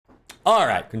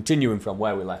Alright, continuing from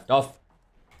where we left off.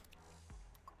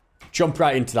 Jump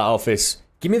right into that office.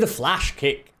 Give me the flash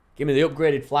kick. Give me the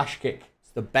upgraded flash kick.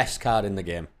 It's the best card in the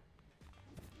game.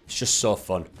 It's just so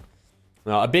fun.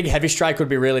 Now, a big heavy strike would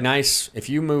be really nice. If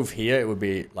you move here, it would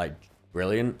be, like,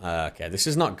 brilliant. Okay, this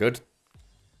is not good.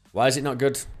 Why is it not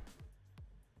good?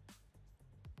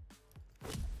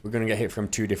 We're going to get hit from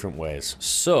 2 different ways.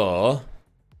 So,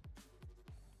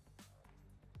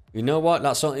 you know what?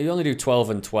 That's only, you only do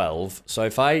 12 and 12. So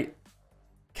if I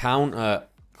counter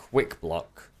quick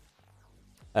block,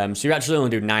 so you actually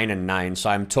only do 9 and 9. So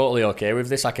I'm totally okay with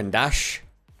this. I can dash,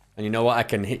 and you know what? I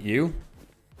can hit you,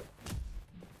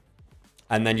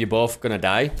 and then you're both gonna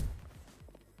die,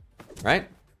 right?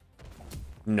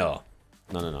 No.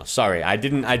 Sorry, I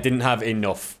didn't have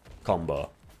enough combo,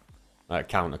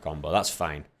 counter combo. That's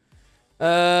fine.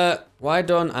 Why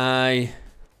don't I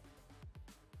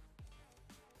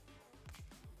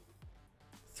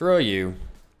throw you?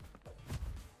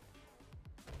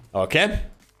 Okay.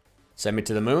 Send me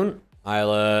to the moon.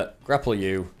 I'll grapple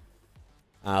you.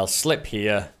 I'll slip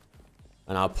here.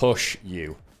 And I'll push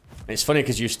you. And it's funny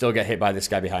because you still get hit by this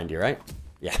guy behind you, right?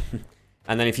 Yeah.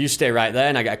 And then if you stay right there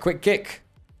and I get a quick kick.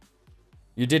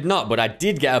 You did not, but I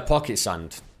did get a pocket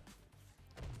sand.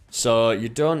 So you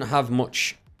don't have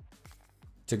much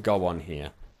to go on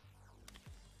here.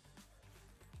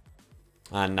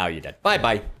 And now you're dead.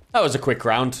 Bye-bye. That was a quick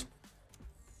round.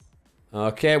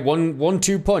 Okay,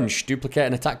 1-2 punch. Duplicate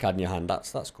an attack card in your hand.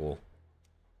 That's cool.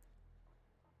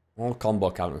 All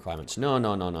combo count requirements.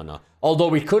 No. Although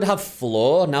we could have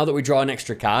flow. Now that we draw an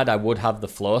extra card, I would have the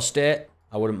flow state.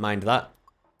 I wouldn't mind that.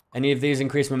 Any of these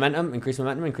increase momentum? Increase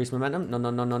momentum? Increase momentum? No.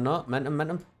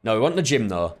 Momentum. No, we want the gym,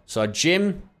 though. So,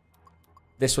 gym.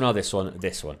 This one or this one?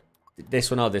 This one. This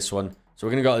one or this one. So,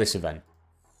 we're going to go to this event.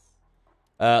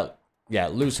 Yeah,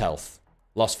 lose health.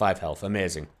 Lost 5 health.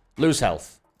 Amazing. Lose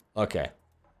health. Okay.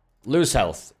 Lose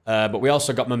health. But we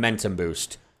also got momentum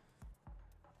boost.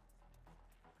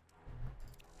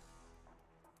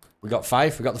 We got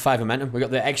 5. We got the 5 momentum. We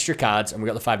got the extra cards and we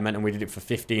got the 5 momentum. We did it for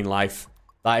 15 life.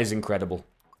 That is incredible.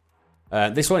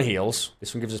 This one heals.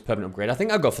 This one gives us permanent upgrade. I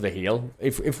think I'll go for the heal.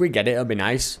 If we get it, it'll be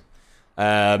nice.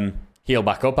 Heal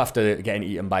back up after getting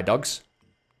eaten by dogs.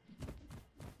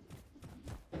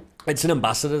 It's an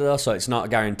ambassador though, so it's not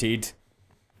guaranteed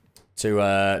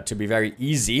to be very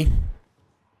easy.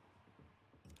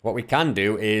 What we can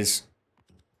do is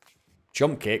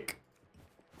jump kick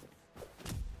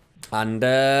and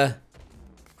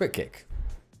quick kick.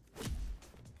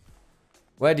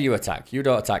 Where do you attack? You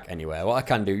don't attack anywhere. What I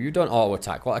can do, you don't auto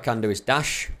attack. What I can do is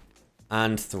dash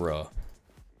and throw.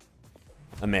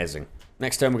 Amazing.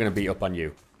 Next turn we're gonna beat up on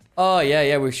you. Oh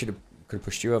yeah, we could have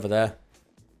pushed you over there.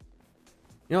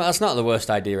 You know what, that's not the worst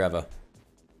idea ever.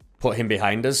 Put him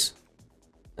behind us.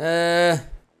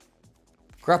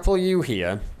 Grapple you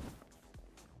here.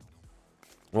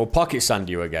 We'll pocket sand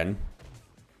you again.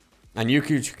 And you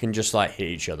can just like hit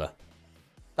each other.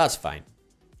 That's fine.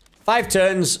 5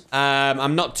 turns.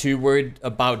 I'm not too worried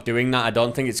about doing that. I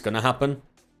don't think it's going to happen.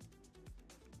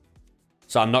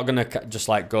 So I'm not going to just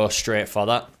like go straight for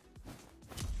that.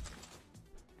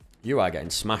 You are getting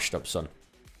smashed up, son.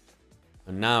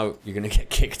 And now you're going to get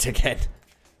kicked again.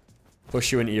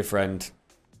 Push you into your friend.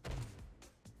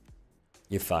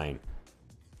 You're fine.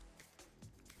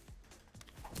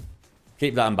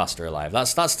 Keep that ambassador alive.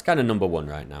 That's kind of number 1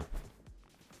 right now.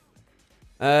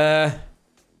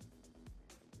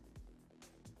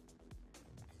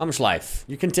 How much life?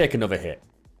 You can take another hit.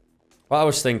 What I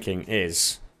was thinking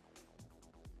is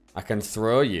I can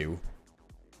throw you.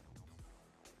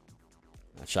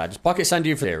 Actually, I just pocket sand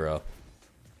you for 0.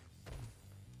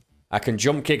 I can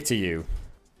jump kick to you.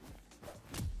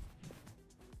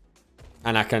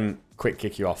 And I can quick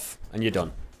kick you off. And you're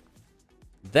done.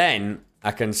 Then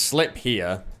I can slip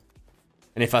here.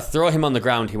 And if I throw him on the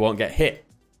ground, he won't get hit.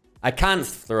 I can't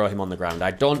throw him on the ground.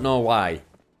 I don't know why.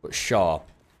 But sure.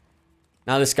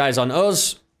 Now this guy's on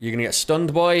us. You're going to get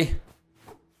stunned, boy.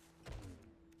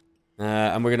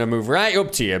 And we're going to move right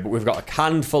up to you. But we've got a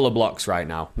handful of blocks right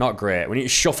now. Not great. We need to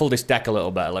shuffle this deck a little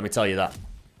better. Let me tell you that.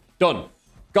 Done.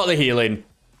 Got the healing.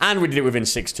 And we did it within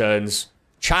 6 turns.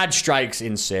 Charge strike's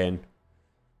insane.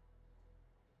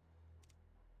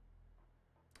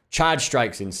 Charge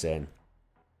strike's insane.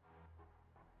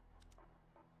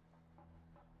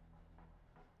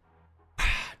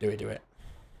 Do it.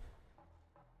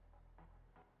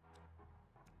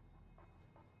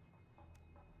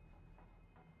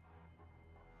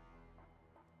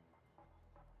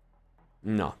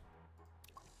 No.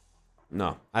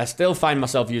 I still find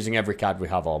myself using every card we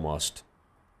have almost.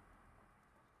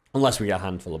 Unless we get a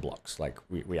handful of blocks, like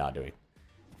we are doing.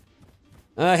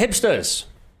 Hipsters.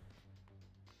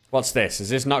 What's this? Does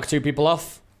this knock 2 people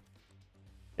off?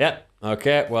 Yep.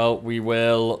 Okay, well, we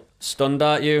will stun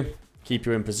dart you. Keep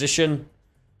you in position.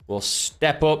 We'll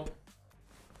step up.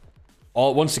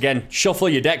 Oh, once again, shuffle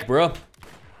your deck, bro.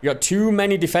 You got too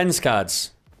many defense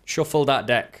cards. Shuffle that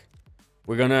deck.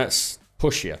 We're gonna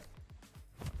push you.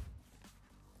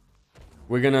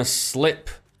 We're gonna slip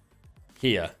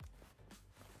here.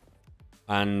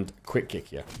 And quick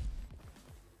kick you.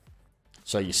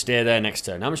 So you stay there next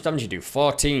turn. How much damage you do?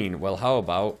 14. Well, how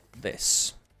about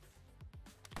this?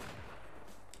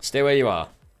 Stay where you are.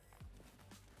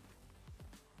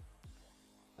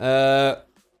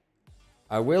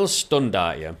 I will stun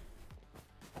dart you.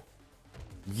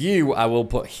 You, I will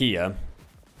put here.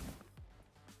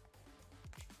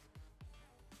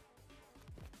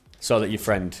 So that your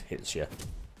friend hits you.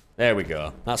 There we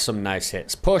go. That's some nice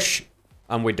hits. Push,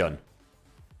 and we're done.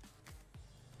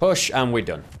 Push, and we're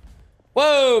done.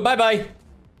 Whoa, bye-bye.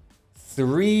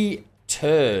 3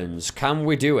 turns. Can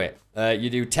we do it? You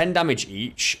do 10 damage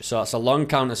each. So that's a long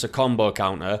counter, it's a combo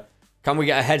counter. Can we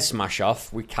get a head smash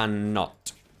off? We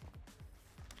cannot.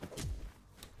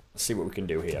 Let's see what we can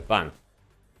do here. Bang.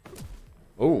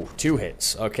 Ooh, 2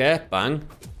 hits. Okay, bang.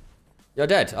 You're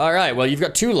dead. Alright, well, you've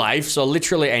got 2 life, so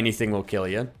literally anything will kill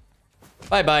you.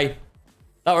 Bye-bye.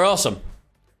 That were awesome.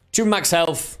 2 max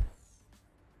health.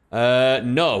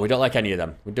 No, we don't like any of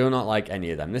them. We do not like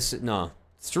any of them. This is, no.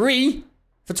 3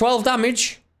 for 12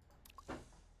 damage?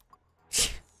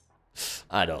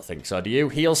 I don't think so. Do you?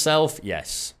 Heal self?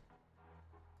 Yes.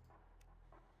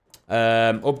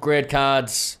 Upgrade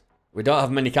cards. We don't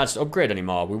have many cards to upgrade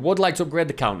anymore. We would like to upgrade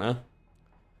the counter.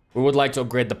 We would like to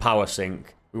upgrade the power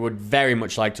sink. We would very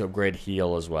much like to upgrade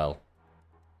heal as well.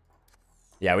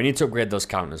 Yeah, we need to upgrade those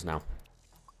counters now.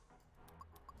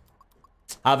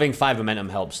 Having 5 momentum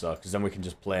helps though, because then we can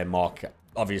just play more,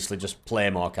 obviously just play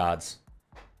more cards.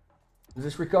 Is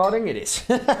this recording? It is.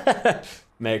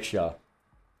 Make sure.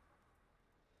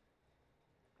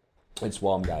 It's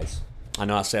warm, guys. I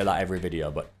know I say that every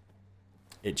video, but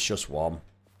it's just warm.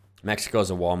 Mexico's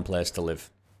a warm place to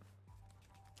live.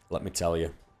 Let me tell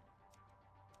you.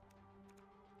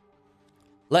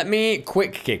 Let me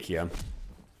quick kick you.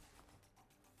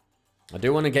 I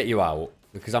do want to get you out,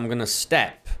 because I'm going to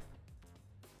step.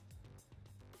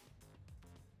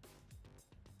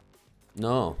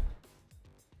 No.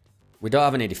 We don't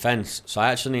have any defense, so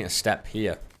I actually need to step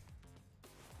here.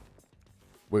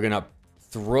 We're going to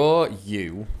throw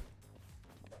you.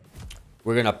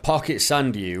 We're going to pocket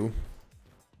sand you.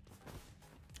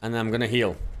 And then I'm going to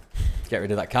heal. Get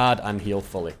rid of that card and heal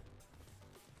fully.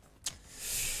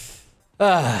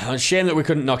 A shame that we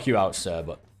couldn't knock you out, sir,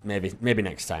 but maybe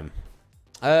next time.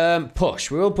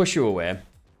 Push. We will push you away.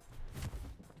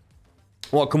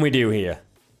 What can we do here?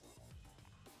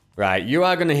 Right, you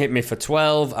are going to hit me for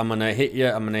 12. I'm going to hit you.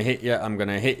 I'm going to hit you. I'm going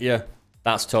to hit you.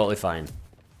 That's totally fine.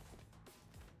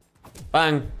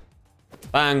 Bang.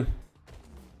 Bang.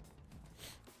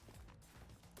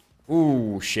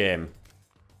 Ooh, shame.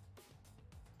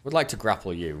 Would like to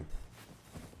grapple you.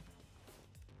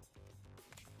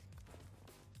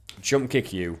 Jump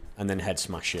kick you, and then head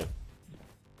smash you.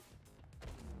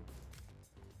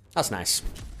 That's nice.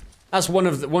 That's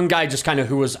one guy just kind of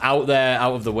who was out there,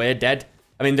 out of the way, dead.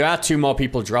 I mean, there are 2 more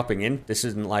people dropping in. This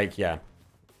isn't like, yeah.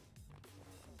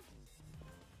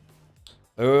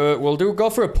 We'll go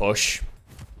for a push.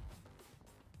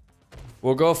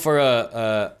 We'll go for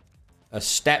a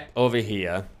step over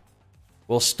here.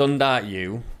 We'll stun dart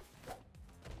you.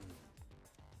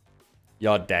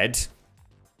 You're dead.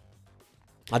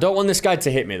 I don't want this guy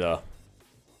to hit me, though.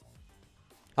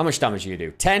 How much damage do you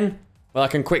do? 10? Well, I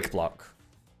can quick block.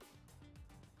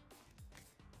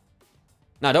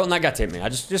 No, I don't want that guy to hit me. I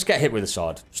just get hit with a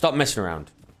sword. Stop messing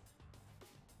around.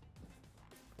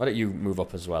 Why don't you move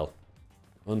up as well?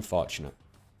 Unfortunate.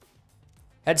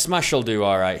 Head smash will do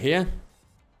alright here.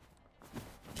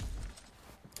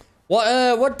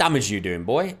 What damage are you doing,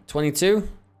 boy? 22?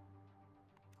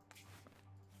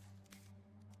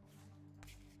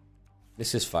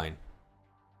 This is fine.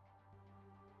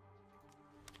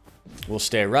 We'll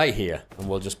stay right here, and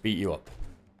we'll just beat you up.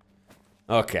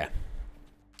 Okay.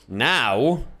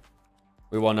 Now,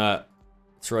 we want to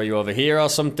throw you over here or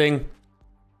something.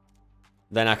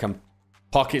 Then I can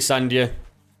pocket sand you.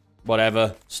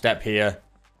 Whatever. Step here.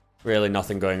 Really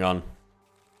nothing going on.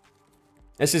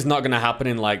 This is not going to happen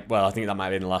in like... Well, I think that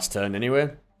might be in the last turn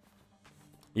anyway.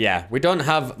 Yeah, we don't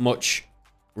have much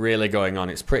really going on.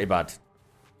 It's pretty bad.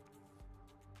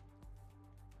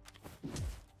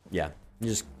 Yeah,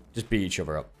 just beat each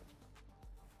other up.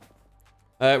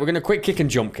 We're going to quick kick and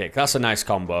jump kick. That's a nice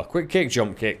combo. Quick kick,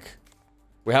 jump kick.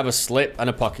 We have a slip and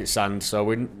a pocket sand, so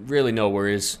we really no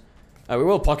worries. We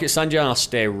will pocket sand you, and I'll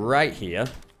stay right here.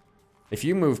 If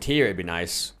you moved here, it'd be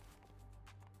nice.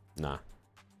 Nah.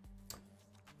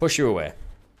 Push you away.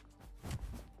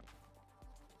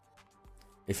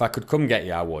 If I could come get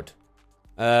you, I would.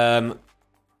 I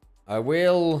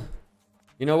will...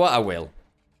 You know what? I will.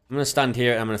 I'm going to stand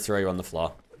here, and I'm going to throw you on the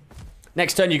floor.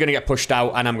 Next turn, you're going to get pushed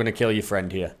out, and I'm going to kill your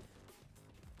friend here.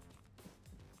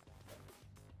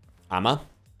 Am I?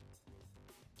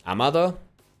 Am I, though?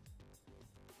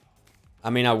 I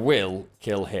mean, I will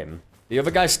kill him. The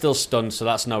other guy's still stunned, so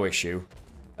that's no issue.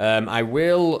 I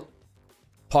will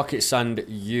pocket sand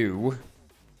you.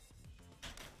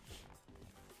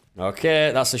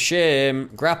 Okay, that's a shame.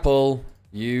 Grapple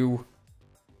you.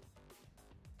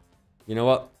 You know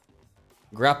what?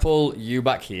 Grapple you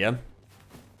back here.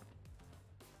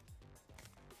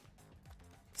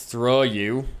 Throw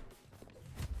you.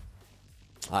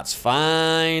 That's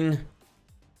fine.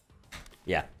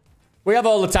 Yeah. We have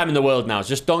all the time in the world now.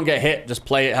 Just don't get hit. Just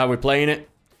play it how we're playing it.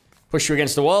 Push you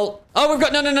against the wall. Oh, we've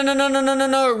got...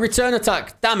 No. Return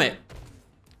attack. Damn it.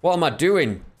 What am I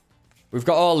doing? We've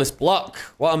got all this block.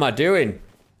 What am I doing?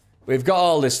 We've got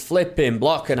all this flipping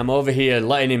block, and I'm over here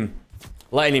letting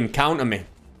him counter me.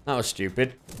 That was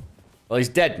stupid. Well, he's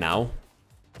dead now.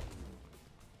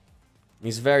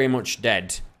 He's very much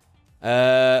dead.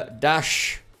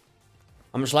 Dash.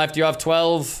 How much life do you have?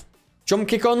 12. Jump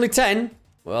kick only 10.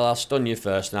 Well, I'll stun you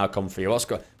first, and I'll come for you. What's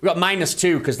got? We got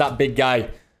 -2 because that big guy.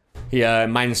 He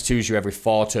 -2s you every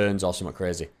 4 turns or something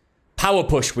crazy. Power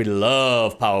push. We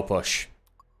love power push.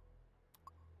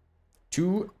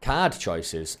 2 card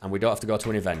choices, and we don't have to go to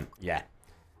an event. Yeah.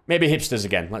 Maybe hipsters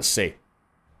again. Let's see.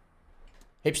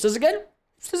 Hipsters again?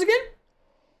 Hipsters again?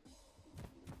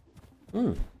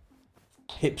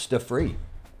 Hipster free.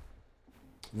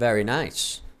 Very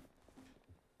nice.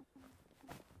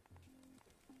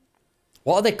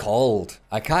 What are they called?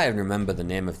 I can't even remember the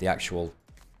name of the actual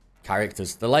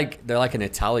characters. They're like an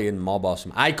Italian mob or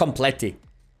something. I completi.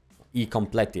 I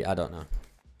completi. I don't know.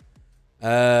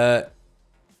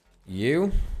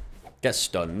 You get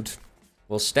stunned.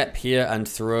 We'll step here and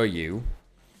throw you.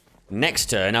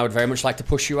 Next turn, I would very much like to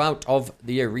push you out of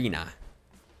the arena.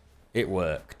 It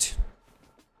worked.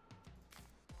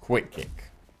 Quick kick.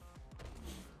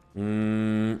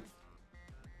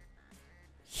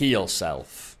 Heal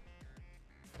self.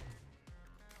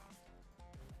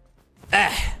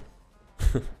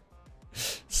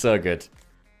 So good.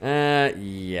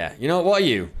 Yeah. You know, what are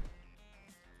you?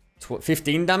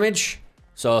 15 damage?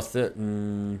 So,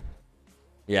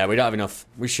 yeah, we don't have enough.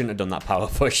 We shouldn't have done that power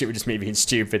push. It would just me being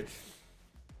stupid.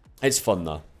 It's fun,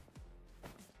 though.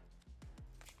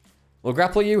 We'll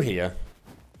grapple you here.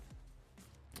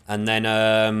 And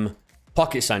then,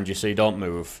 pocket sand you so you don't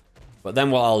move. But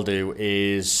then what I'll do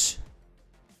is...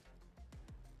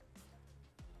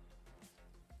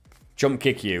 jump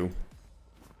kick you.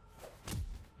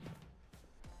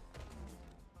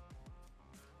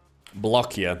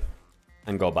 Block you.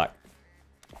 And go back.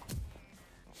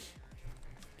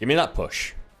 Give me that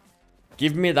push.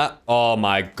 Give me that. Oh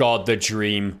my god, the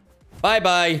dream.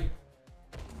 Bye-bye.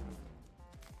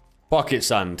 Pocket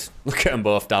sand. Look at them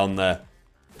both down there.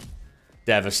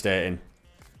 Devastating.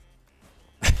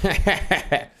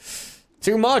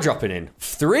 2 more dropping in.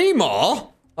 3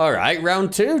 more? Alright,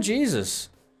 round 2. Jesus.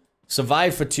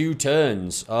 Survive for 2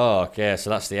 turns. Oh, okay. So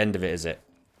that's the end of it, is it?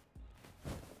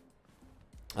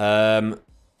 We're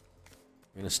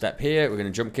going to step here. We're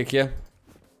going to jump kick you.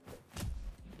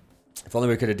 If only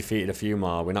we could have defeated a few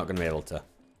more. We're not going to be able to.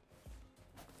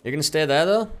 You're going to stay there,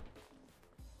 though?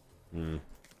 Can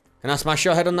I smash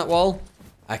your head on that wall?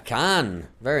 I can.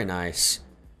 Very nice.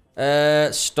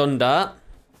 Stun dart.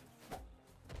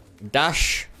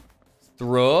 Dash.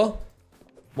 Throw.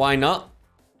 Why not?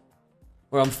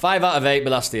 We're on 5 out of 8, but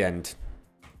that's the end.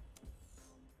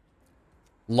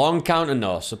 Long counter,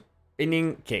 no.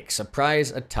 Spinning kick.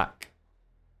 Surprise attack.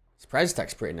 Surprise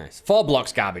attack's pretty nice. 4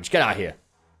 blocks garbage. Get out of here.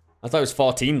 I thought it was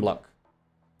 14 block.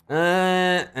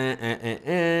 Want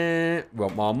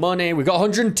more money. We got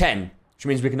 110. Which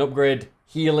means we can upgrade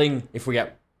healing if we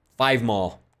get 5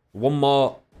 more. 1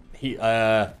 more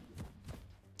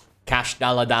cash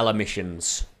dollar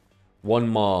missions. 1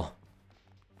 more.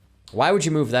 Why would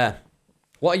you move there?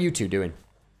 What are you two doing?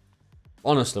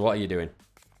 Honestly, what are you doing?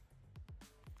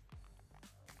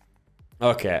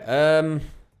 Okay,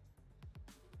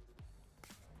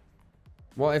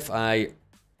 what if I...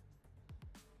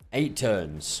 8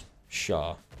 turns?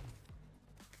 Sure.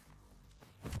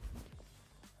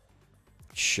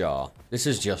 Sure. This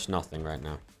is just nothing right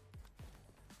now.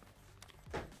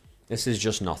 This is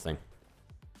just nothing.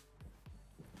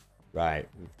 Right.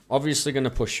 Obviously going to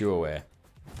push you away.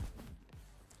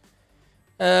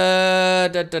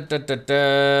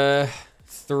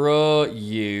 Throw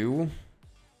you.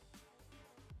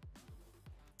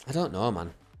 I don't know,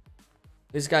 man.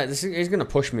 This guy, he's going to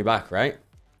push me back, right?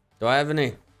 Do I have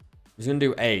any? He's going to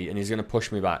do 8 and he's going to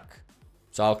push me back.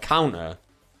 So I'll counter.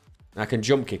 And I can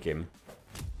jump kick him.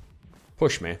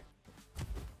 Push me.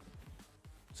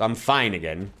 So I'm fine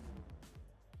again.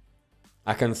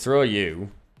 I can throw you.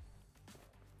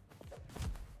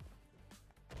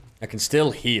 I can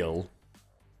still heal.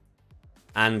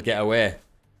 And get away.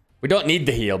 We don't need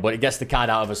the heal, but it gets the card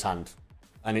out of his hand.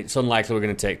 And it's unlikely we're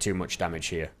going to take too much damage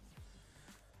here.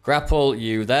 Grapple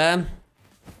you there.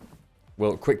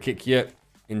 We'll quick kick you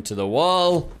into the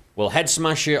wall. We'll head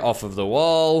smash you off of the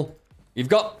wall. You've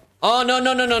got... Oh, no.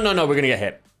 We're going to get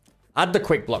hit. Add the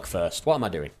quick block first. What am I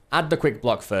doing? Add the quick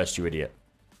block first, you idiot.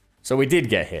 So we did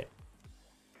get hit.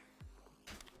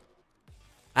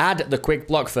 Add the quick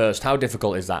block first. How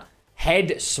difficult is that?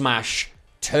 Head smash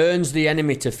turns the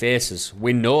enemy to faces.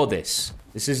 We know this.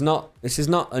 This is not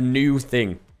a new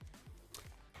thing.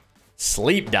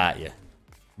 Sleep dart you.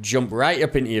 Jump right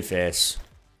up into your face.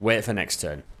 Wait for next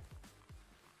turn.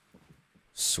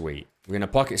 Sweet. We're going to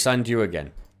pocket sand you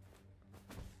again.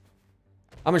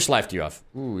 How much life do you have?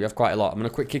 Ooh, you have quite a lot. I'm going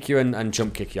to quick kick you and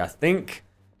jump kick you. I think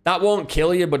that won't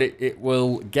kill you, but it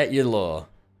will get you low.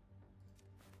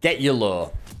 Get you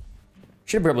low.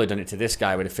 Should have probably done it to this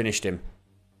guy. Would have finished him.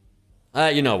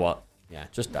 You know what? Yeah,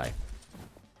 just die.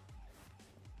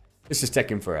 This is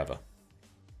taking forever.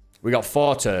 We got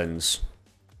 4 turns.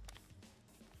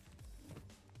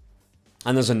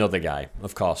 And there's another guy.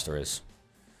 Of course there is.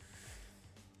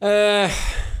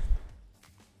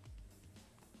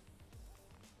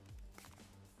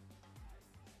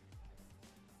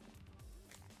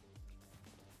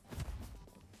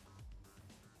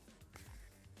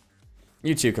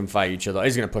 You two can fight each other.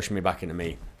 He's going to push me back into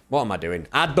me. What am I doing?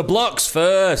 Add the blocks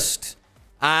first.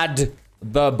 Add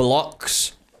the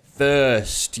blocks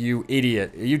first, you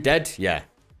idiot. Are you dead? Yeah.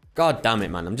 God damn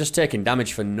it, man. I'm just taking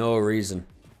damage for no reason.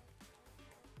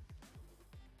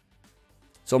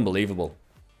 It's unbelievable.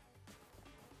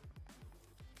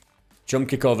 Jump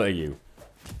kick over to you.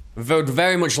 I would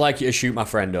very much like you to shoot my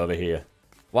friend over here.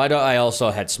 Why don't I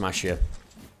also head smash you?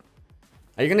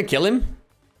 Are you going to kill him?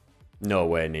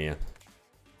 Nowhere near.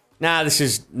 Nah, this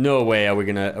is no way are we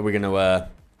gonna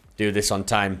do this on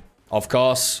time. Of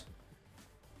course.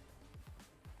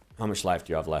 How much life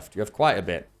do you have left? You have quite a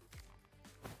bit.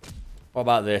 What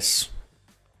about this?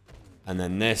 And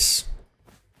then this.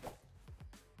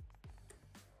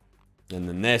 And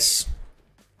then this.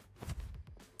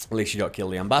 At least you don't kill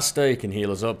the ambassador. You can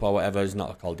heal us up or whatever. He's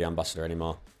not called the ambassador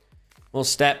anymore. We'll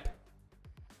step.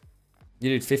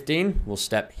 You did 15. We'll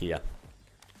step here.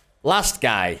 Last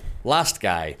guy. Last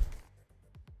guy.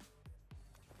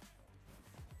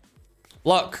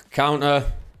 Block.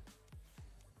 Counter.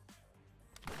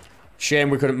 Shame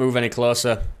we couldn't move any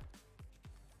closer.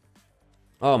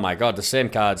 Oh my god, the same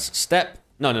cards. Step.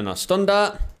 No. Stun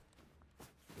dart.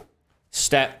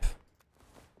 Step.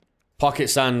 Pocket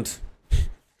sand.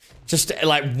 Just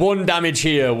like 1 damage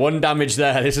here, 1 damage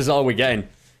there. This is all we're getting.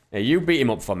 Yeah, you beat him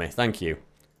up for me. Thank you.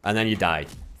 And then you die.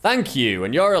 Thank you.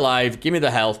 And you're alive. Give me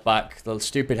the health back. The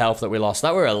stupid health that we lost.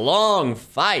 That were a long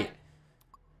fight.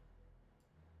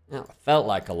 Yeah, it felt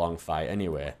like a long fight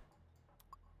anyway.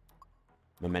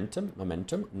 Momentum.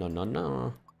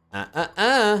 No.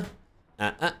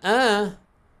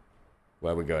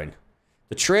 Where are we going?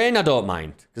 The train I don't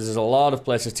mind, because there's a lot of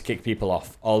places to kick people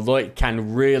off. Although it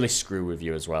can really screw with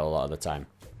you as well a lot of the time.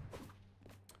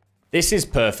 This is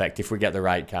perfect if we get the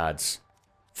right cards.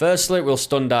 Firstly, we'll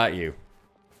stun dart you.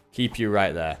 Keep you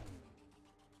right there.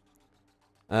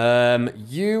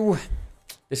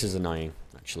 This is annoying,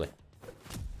 actually.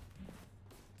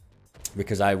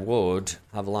 Because I would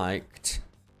have liked...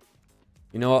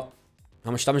 You know what?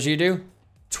 How much damage do you do?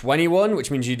 21, which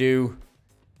means you do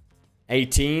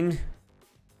 18.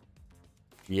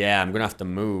 Yeah, I'm gonna have to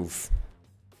move.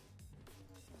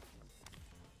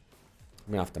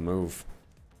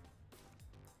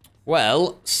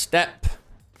 Well, step.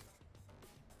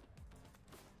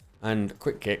 And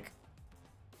quick kick.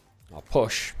 Or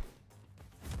push.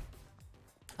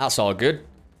 That's all good.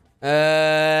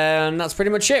 And that's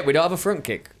pretty much it. We don't have a front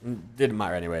kick. Didn't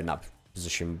matter anyway in that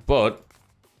position. But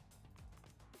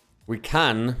we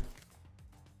can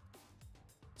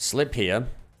slip here.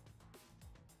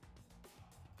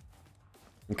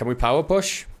 And can we power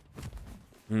push?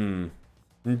 It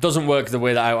doesn't work the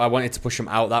way that I wanted to push him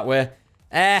out that way.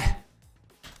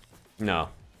 No.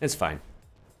 It's fine.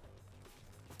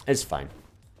 It's fine.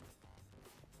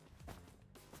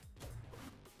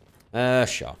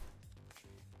 Sure.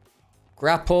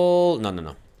 Grapple.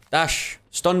 No. Dash.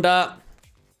 Stun dart.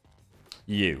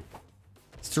 You.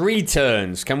 3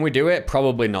 turns. Can we do it?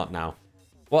 Probably not now.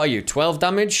 What are you? 12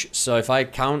 damage. So if I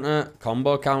counter,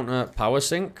 combo counter, power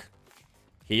sync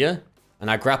here, and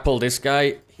I grapple this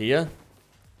guy here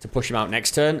to push him out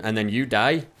next turn, and then you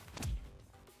die.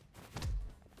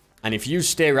 And if you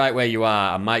stay right where you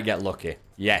are, I might get lucky.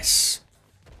 Yes.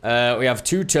 We have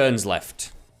 2 turns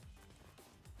left.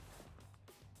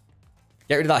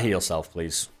 Get rid of that heal self,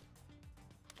 please.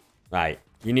 Right.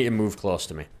 You need to move close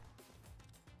to me.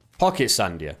 Pocket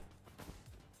sand you.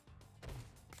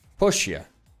 Push you.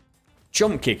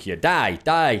 Jump kick you. Die.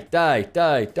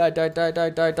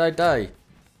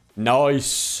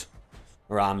 Nice.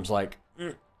 Ram's like,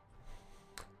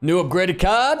 new upgraded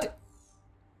card.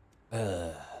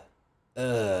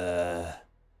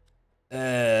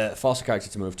 Force a character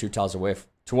to move 2 tiles away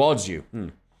towards you.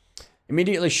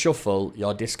 Immediately shuffle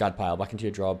your discard pile back into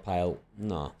your draw pile.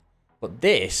 No. But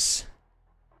this...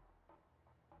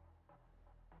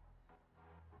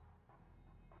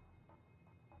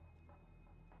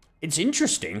 It's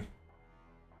interesting.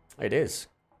 It is.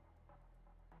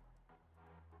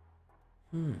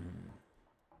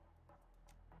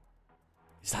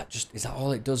 Is that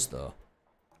all it does, though?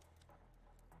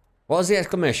 What does the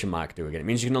exclamation mark do again? It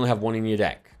means you can only have 1 in your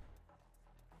deck.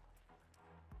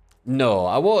 No,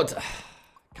 I would...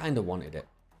 kind of wanted it.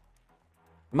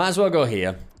 Might as well go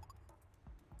here.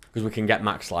 Because we can get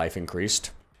max life increased.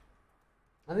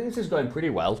 I think this is going pretty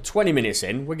well. 20 minutes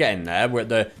in. We're getting there. We're at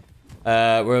the...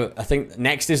 I think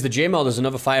next is the gym, or there's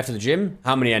another fight after the gym.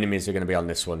 How many enemies are going to be on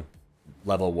this one?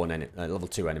 Level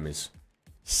 2 enemies.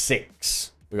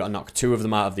 6. We've got to knock 2 of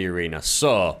them out of the arena.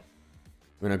 So,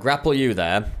 I'm going to grapple you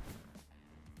there.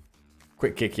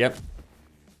 Quick kick you.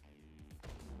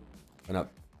 Gonna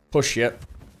push you.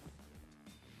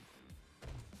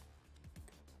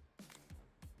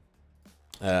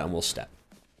 And we'll step.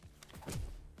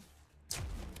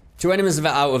 2 enemies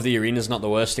out of the arena is not the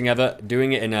worst thing ever.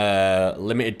 Doing it in a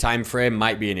limited time frame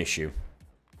might be an issue.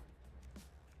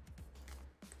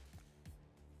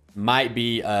 Might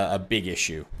be a big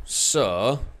issue.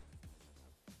 So,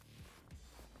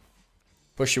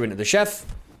 push you into the chef.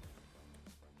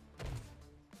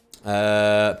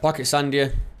 Pocket sand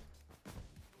you.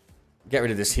 Get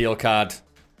rid of this heal card.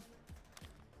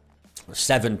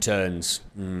 7 turns.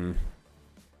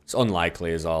 It's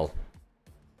unlikely is all.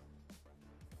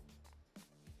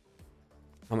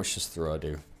 How much does throw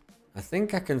do? I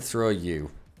think I can throw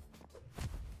you.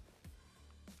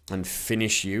 And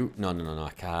finish you. No, I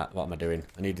can't. What am I doing?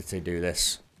 I needed to do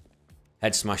this.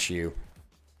 Head smash you.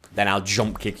 Then I'll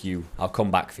jump kick you. I'll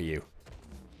come back for you.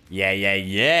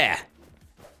 Yeah.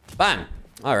 Bang.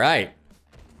 Alright.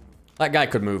 That guy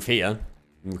could move here.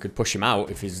 And we could push him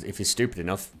out if he's stupid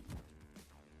enough.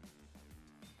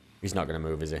 He's not going to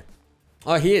move, is he?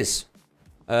 Oh, he is.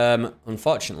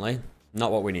 Unfortunately,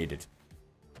 not what we needed.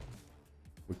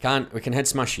 We can head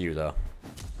smash you, though.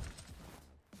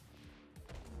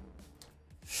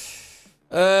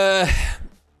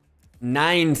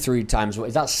 9 3 times. What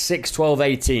is that? 6, 12,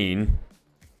 18.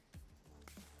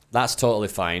 That's totally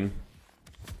fine.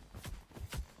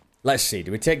 Let's see.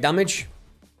 Do we take damage?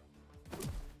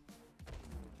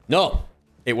 No.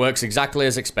 It works exactly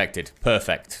as expected.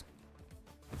 Perfect.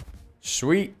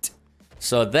 Sweet.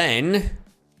 So then,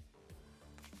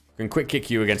 we can quick kick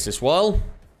you against this wall.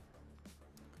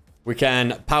 We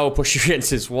can power push you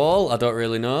against this wall. I don't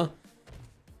really know.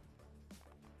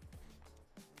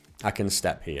 I can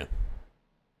step here.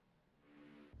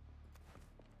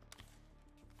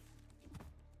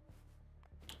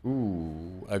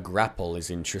 Ooh, a grapple is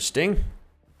interesting.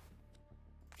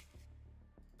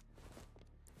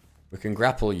 We can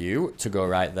grapple you to go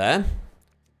right there.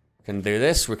 We can do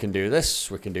this, we can do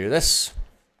this, we can do this.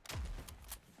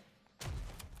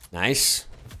 Nice.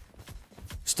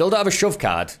 Still don't have a shove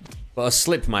card, but a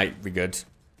slip might be good.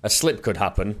 A slip could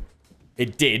happen.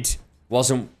 It did.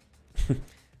 Wasn't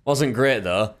great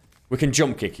though. We can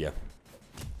jump kick you.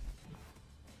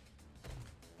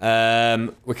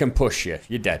 We can push you.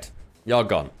 You're dead. You're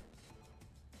gone.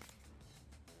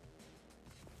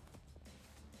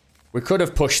 We could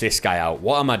have pushed this guy out.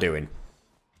 What am I doing?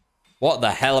 What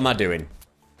the hell am I doing?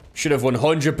 Should have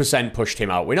 100% pushed him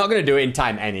out. We're not going to do it in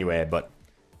time anyway, but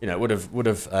you know, it would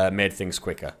have made things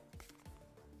quicker.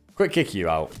 Quick kick you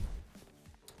out.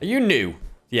 Are you new?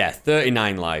 Yeah,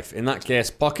 39 life. In that case,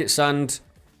 pocket sand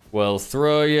will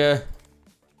throw you.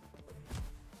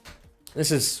 We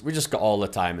just got all the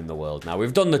time in the world now.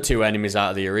 We've done the 2 enemies out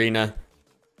of the arena.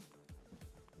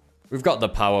 We've got the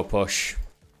power push.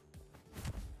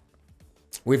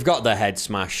 We've got the head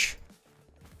smash.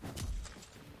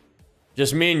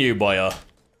 Just me and you, boyo.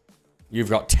 You've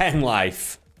got 10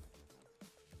 life.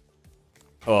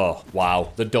 Oh,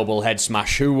 wow. The double head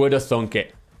smash. Who would have thunk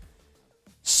it?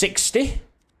 60?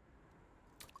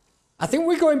 I think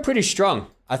we're going pretty strong.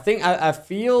 I think I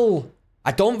feel...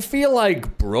 I don't feel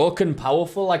like broken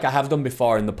powerful like I have done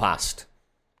before in the past.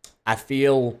 I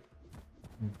feel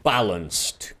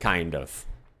balanced, kind of.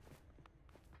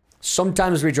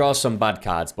 Sometimes we draw some bad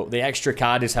cards, but the extra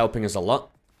card is helping us a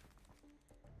lot.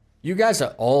 You guys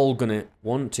are all gonna...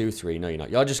 1, 2, 3. No, you're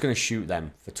not. You're just gonna shoot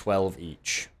them for 12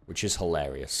 each, which is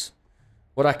hilarious.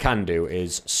 What I can do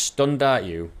is stun dart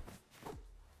you.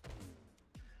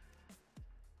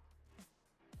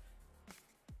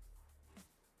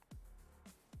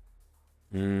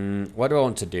 What do I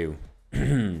want to do?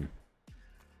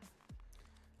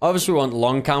 Obviously, we want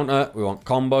long counter, we want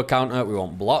combo counter, we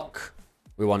want block,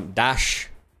 we want dash,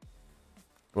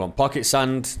 we want pocket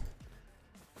sand.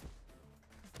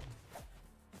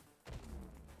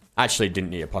 Actually, didn't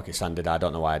need a pocket sand, did I? I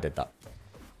don't know why I did that.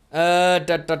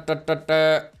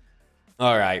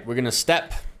 Alright, we're gonna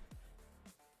step.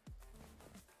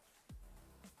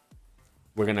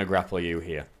 We're gonna grapple you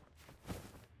here.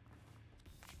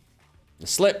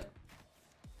 Slip.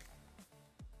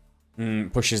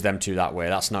 Pushes them to that way.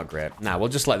 That's not great. Nah, we'll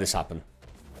just let this happen.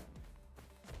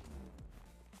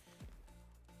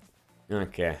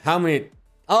 Okay. How many...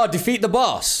 Oh, defeat the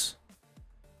boss.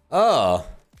 Oh.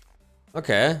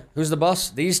 Okay. Who's the boss?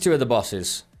 These two are the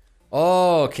bosses.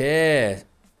 Oh, okay.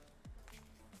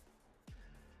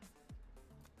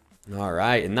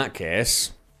 Alright, in that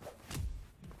case...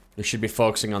 we should be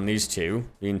focusing on these two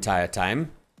the entire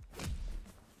time.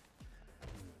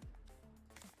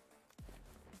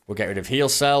 We'll get rid of heal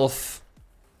self.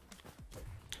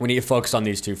 We need to focus on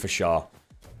these two for sure.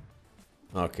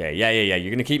 Okay, yeah. You're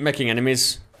going to keep making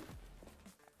enemies.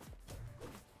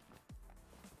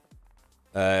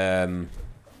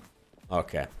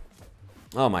 Okay.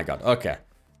 Oh my god, okay.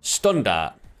 Stun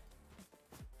dart.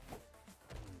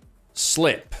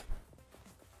 Slip.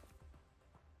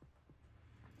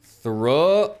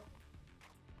 Throw.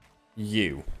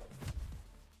 You.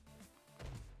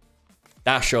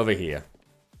 Dash over here.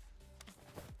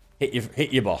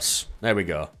 Hit your boss. There we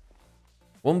go.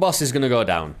 One boss is going to go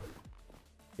down.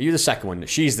 Are you the second one?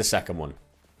 She's the second one.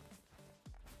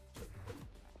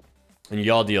 And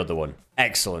you're the other one.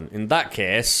 Excellent. In that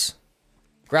case,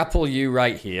 grapple you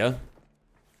right here.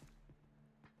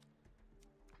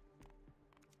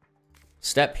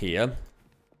 Step here.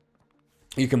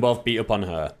 You can both beat up on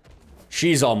her.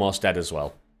 She's almost dead as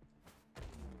well.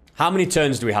 How many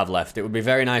turns do we have left? It would be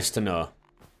very nice to know.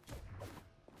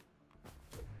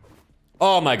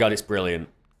 Oh my god, it's brilliant.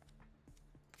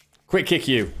 Quick kick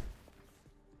you.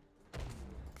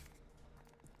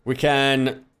 We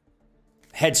can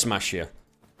head smash you.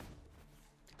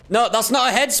 No, that's not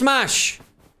a head smash.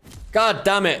 God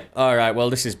damn it. Alright, well,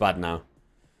 this is bad now.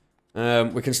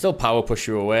 We can still power push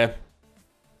you away.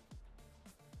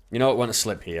 You know what? Want to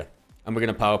slip here. And we're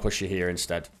going to power push you here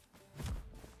instead.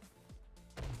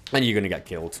 And you're going to get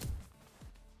killed.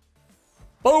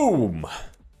 Boom.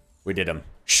 We did him.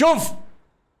 Shove.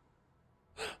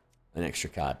 An extra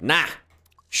card. Nah.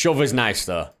 Shove is nice,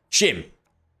 though. Shim.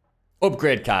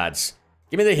 Upgrade cards.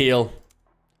 Give me the heal.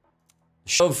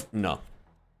 Shove. No.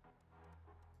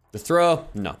 The throw.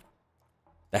 No.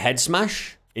 The head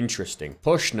smash. Interesting.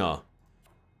 Push. No.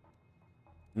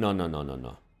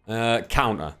 No.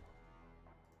 Counter.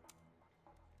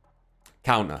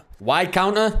 Counter. Why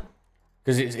counter?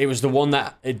 Because it was the one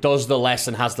that it does the less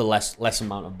and has the less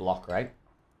amount of block, right?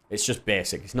 It's just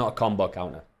basic. It's not a combo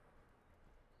counter.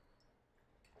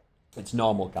 It's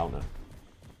normal counter.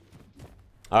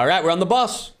 Alright, we're on the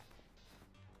boss.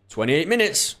 28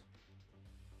 minutes.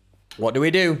 What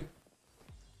do?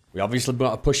 We obviously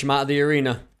got to push him out of the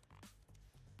arena.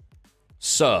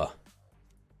 So.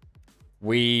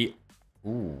 We...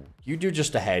 Ooh. You do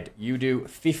just a head. You do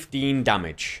 15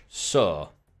 damage. So.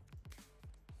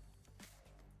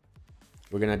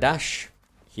 We're going to dash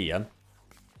here.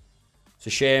 It's a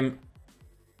shame.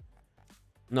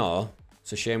 No.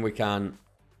 It's a shame we can't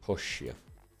push you.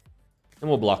 And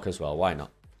we'll block as well. Why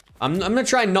not? I'm going to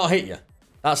try and not hit you.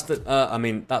 That's the... I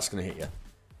mean, that's going to hit you.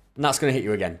 And that's going to hit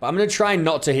you again. But I'm going to try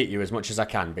not to hit you as much as I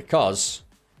can. Because...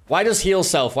 Why does heal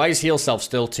self? Why is heal self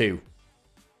still 2?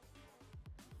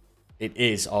 It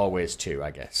is always 2,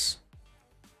 I guess.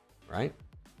 Right?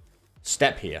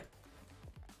 Step here.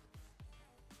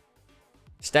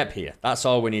 Step here. That's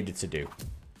all we needed to do.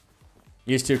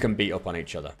 You two can beat up on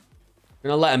each other. I'm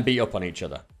going to let them beat up on each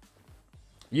other.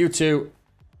 You two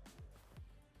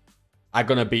are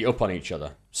going to beat up on each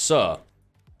other. So,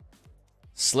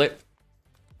 slip.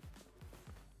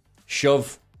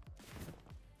 Shove.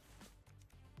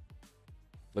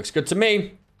 Looks good to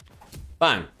me.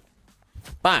 Bang.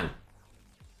 Bang.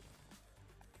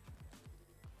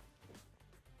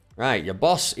 Right, your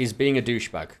boss is being a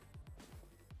douchebag.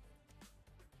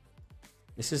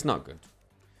 This is not good.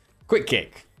 Quick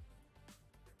kick.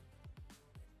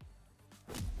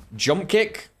 Jump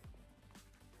kick.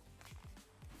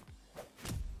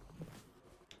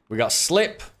 We got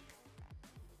slip.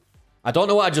 I don't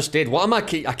know what I just did. What am I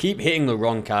keep hitting the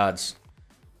wrong cards.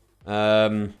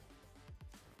 And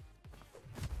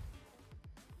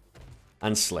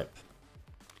slip.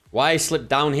 Why slip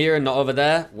down here and not over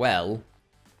there? Well,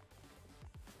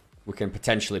 we can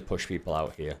potentially push people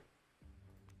out here.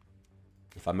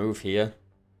 If I move here,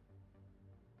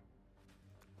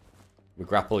 we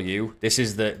grapple you. This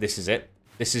is it.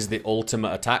 This is the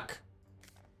ultimate attack.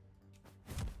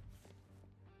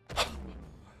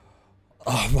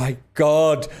 Oh my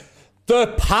god. The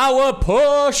power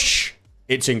push!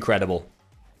 It's incredible.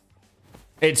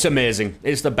 It's amazing.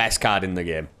 It's the best card in the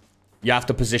game. You have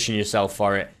to position yourself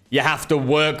for it. You have to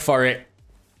work for it.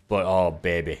 But, oh,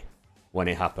 baby. When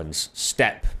it happens.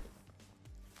 Step.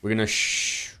 We're going to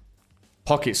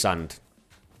pocket sand.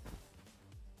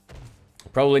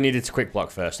 Probably needed to quick block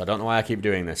first. I don't know why I keep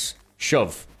doing this.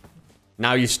 Shove.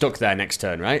 Now you're stuck there next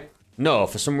turn, right? No,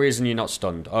 for some reason you're not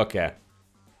stunned. Okay.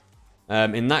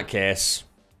 In that case,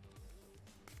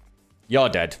 you're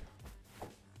dead.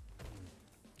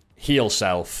 Heal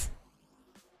self.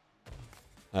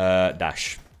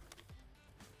 Dash.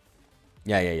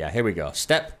 Yeah. Here we go.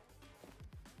 Step.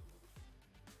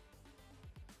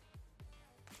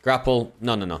 Grapple.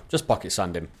 No. Just pocket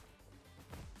sand him.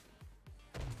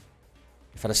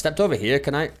 If I'd have stepped over here,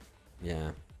 can I?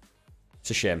 Yeah.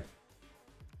 It's a shame.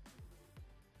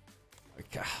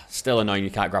 Still annoying you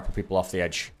can't grapple people off the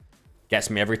edge. Gets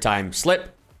me every time.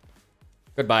 Slip.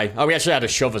 Goodbye. Oh, we actually had a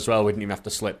shove as well. We didn't even have to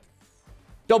slip.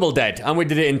 Double dead. And we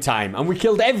did it in time. And we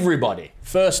killed everybody.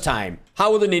 First time.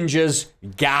 How were the ninjas?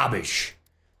 Garbage.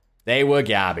 They were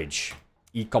garbage.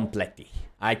 I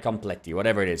completi.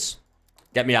 Whatever it is.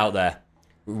 Get me out there.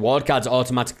 Reward cards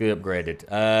automatically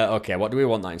upgraded. Okay, what do we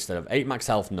want that instead of? 8 max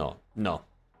health? No.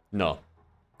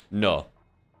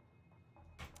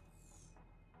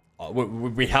 Oh,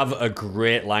 we have a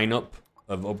great lineup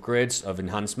of upgrades, of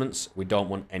enhancements. We don't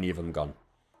want any of them gone.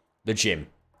 The gym.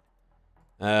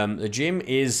 The gym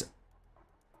is...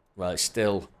 Well, it's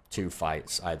still 2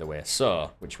 fights either way.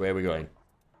 So, which way are we going?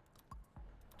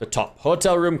 The top.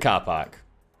 Hotel room, car park.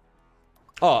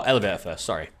 Oh, elevator first.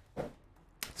 Sorry.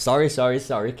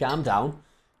 Sorry. Calm down.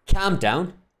 Calm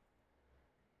down.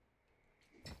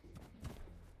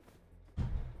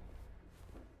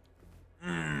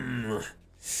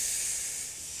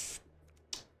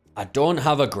 I don't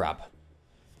have a grab.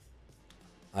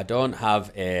 I don't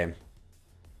have a...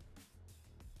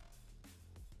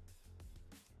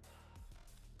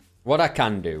 What I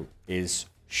can do is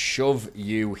shove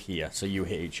you here so you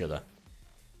hit each other.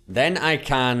 Then I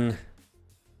can...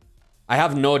 I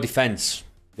have no defense.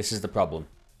 This is the problem.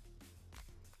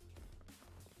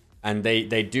 And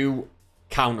they do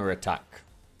counter-attack.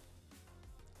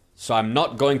 So I'm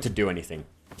not going to do anything.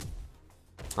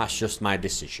 That's just my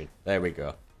decision. There we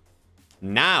go.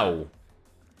 Now,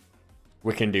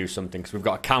 we can do something because we've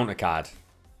got a counter card.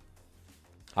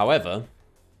 However,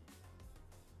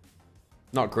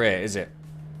 not great, is it?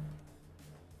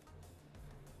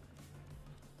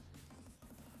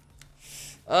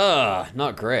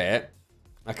 Not great.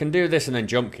 I can do this and then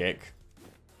jump kick.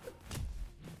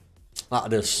 That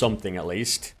does something at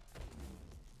least.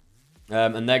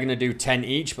 And they're going to do 10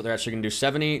 each, but they're actually going to do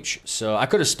 7 each. So I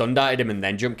could have stun darted him and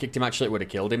then jump kicked him, actually. It would have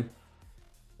killed him.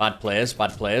 Bad players.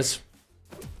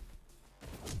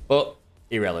 But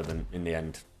irrelevant in the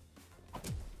end.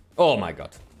 Oh my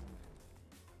god.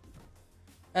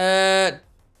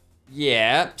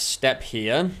 Yeah. Step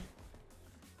here.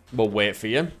 We'll wait for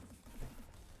you.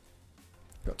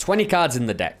 Got 20 cards in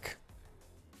the deck.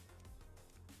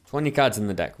 20 cards in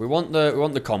the deck. We want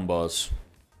the combos.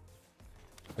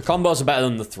 The combos are better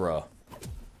than the throw.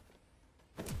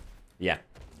 Yeah.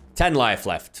 10 life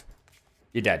left.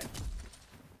 You're dead.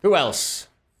 Who else?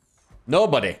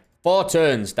 Nobody. 4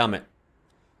 turns, damn it.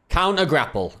 Counter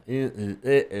grapple.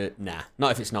 Nah,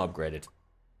 not if it's not upgraded.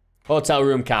 Hotel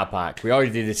room, car park. We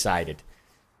already decided.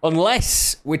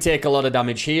 Unless we take a lot of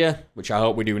damage here, which I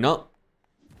hope we do not.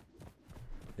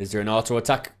 Is there an auto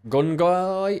attack gun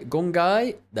guy?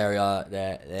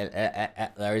 There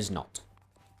is not.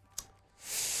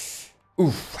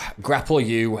 Oof. Grapple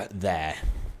you there.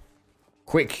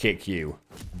 Quick kick you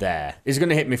there. He's going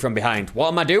to hit me from behind. What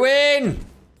am I doing?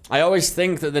 I always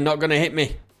think that they're not going to hit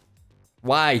me.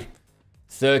 Why?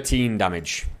 13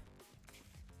 damage.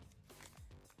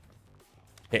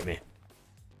 Hit me.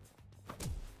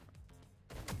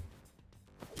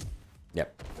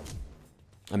 Yep.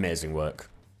 Amazing work.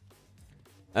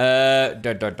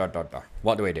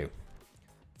 What do we do?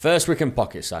 First, we can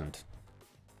pocket sand.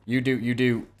 You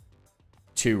do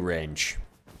 2 range.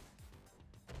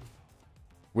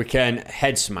 We can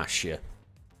head smash you.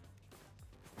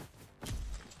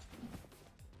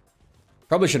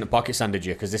 Probably shouldn't have pocket sanded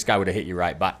you because this guy would have hit you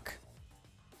right back.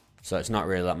 So it's not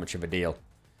really that much of a deal.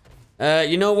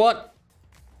 You know what?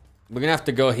 We're going to have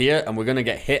to go here and we're going to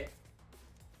get hit.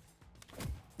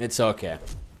 It's okay.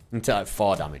 Until like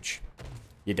 4 damage.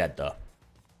 You're dead though.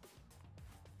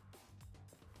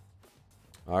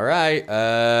 Alright.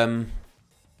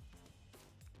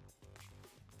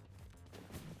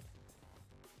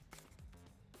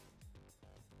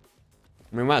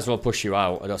 We might as well push you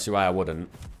out. I don't see why I wouldn't.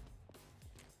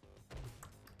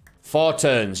 4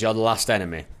 turns, you're the last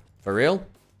enemy. For real?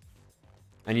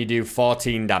 And you do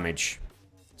 14 damage.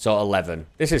 So 11.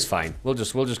 This is fine. We'll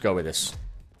just go with this.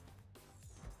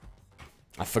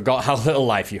 I forgot how little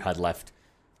life you had left.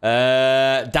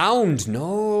 Downed.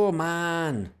 No,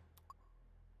 man.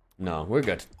 No, we're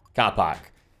good. Car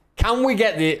park. Can we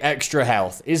get the extra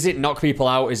health? Is it knock people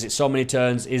out? Is it so many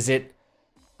turns? Is it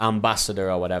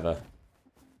ambassador or whatever?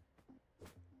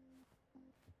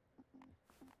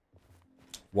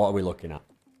 What are we looking at?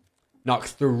 Knock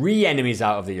 3 enemies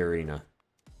out of the arena.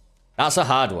 That's a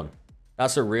hard one.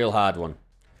 That's a real hard one.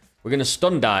 We're going to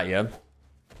stun dart you.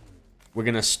 We're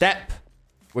going to step.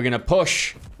 We're going to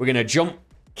push. We're going to jump,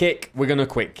 kick. We're going to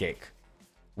quick kick.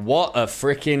 What a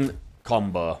freaking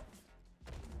combo.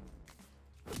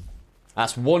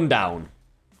 That's 1 down.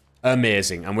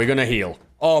 Amazing. And we're going to heal.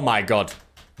 Oh my god.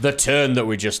 The turn that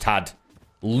we just had.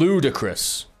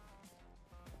 Ludicrous.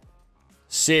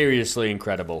 Seriously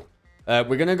incredible. We're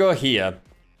going to go here.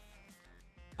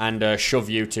 And shove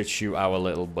you to shoot our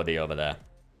little buddy over there.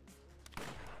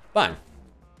 Bang.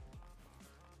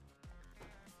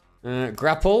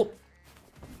 Grapple.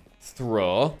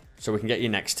 Throw. So we can get you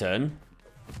next turn.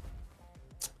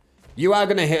 You are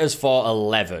going to hit us for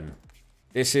 11.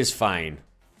 This is fine.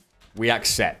 We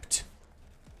accept.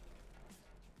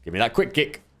 Give me that quick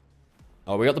kick.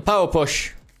 Oh, we got the power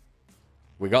push.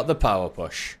 We got the power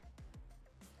push.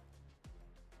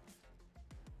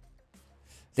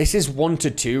 This is 1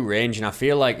 to 2 range, and I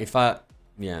feel like if I...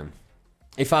 Yeah.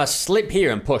 If I slip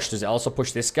here and push, does it also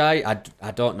push this guy?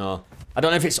 I don't know. I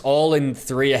don't know if it's all in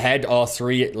 3 ahead or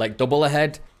 3, like, double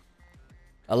ahead.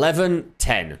 11,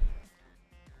 10.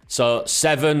 So,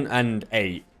 7 and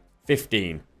 8.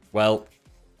 15. Well...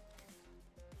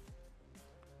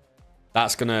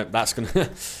 That's gonna...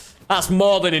 That's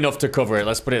more than enough to cover it,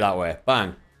 let's put it that way.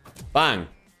 Bang. Bang.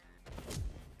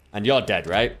 And you're dead,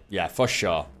 right? Yeah, for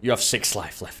sure. You have 6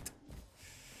 life left.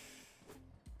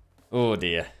 Oh,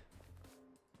 dear.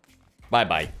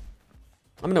 Bye-bye.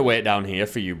 I'm going to wait down here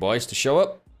for you boys to show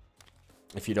up.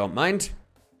 If you don't mind.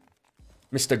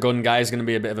 Mr. Gun Guy is going to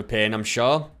be a bit of a pain, I'm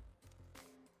sure.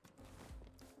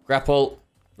 Grapple.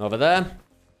 Over there.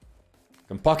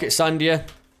 Can pocket sand you.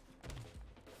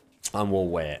 And we'll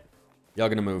wait. You're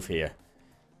going to move here.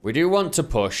 We do want to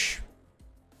push.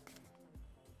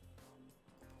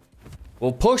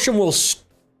 We'll push and we'll...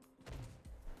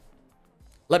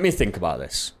 Let me think about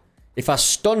this. If I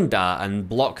stun dart and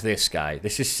block this guy,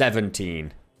 this is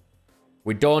 17.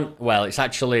 We don't... Well, it's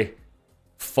actually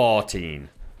 14.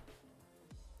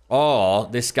 Or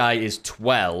this guy is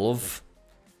 12.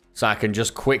 So I can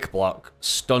just quick block,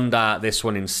 stun dart this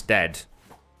one instead.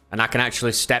 And I can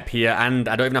actually step here and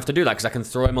I don't even have to do that because I can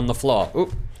throw him on the floor.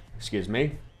 Oop, excuse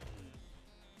me.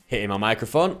 Hitting my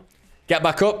microphone. Get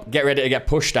back up, get ready to get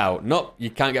pushed out. Nope, you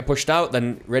can't get pushed out,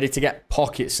 then ready to get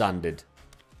pocket sanded.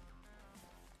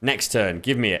 Next turn,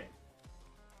 give me it.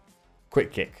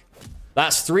 Quick kick.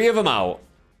 That's 3 of them out.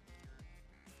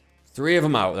 3 of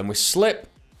them out. Then we slip.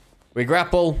 We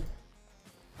grapple.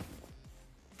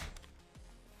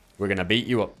 We're going to beat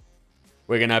you up.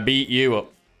 We're going to beat you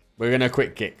up. We're going to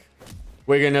quick kick.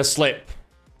 We're going to slip.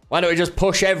 Why don't we just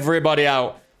push everybody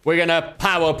out? We're going to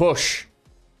power push.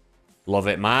 Love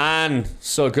it, man.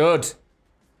 So good.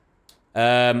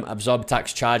 Absorb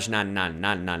attacks charge. Nah. We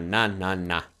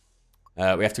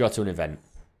have to go to an event.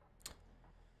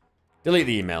 Delete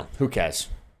the email. Who cares?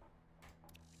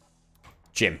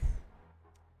 Gym.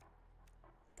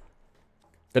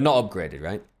 They're not upgraded,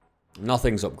 right?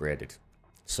 Nothing's upgraded.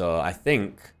 So I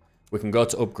think we can go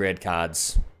to upgrade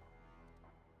cards.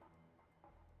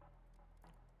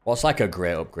 What's like a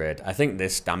great upgrade? I think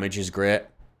this damage is great.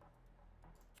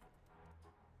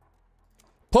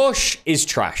 Push is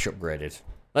trash upgraded.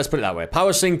 Let's put it that way.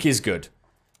 Power sync is good.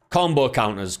 Combo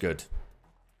counter's good.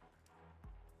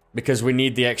 Because we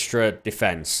need the extra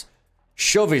defense.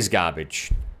 Shove is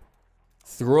garbage.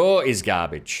 Throw is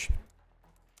garbage.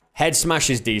 Head smash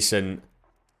is decent.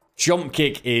 Jump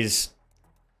kick is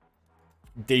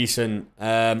decent.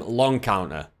 Long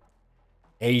counter.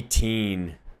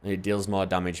 18. It deals more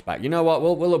damage back. You know what?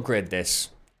 We'll upgrade this.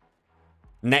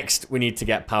 Next, we need to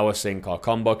get power sync or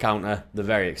combo counter. They're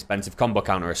very expensive. Combo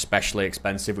counter especially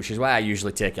expensive, which is why I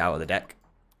usually take it out of the deck.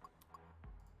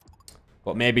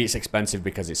 But maybe it's expensive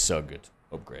because it's so good.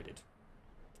 Upgraded.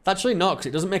 It's actually not, because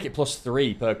it doesn't make it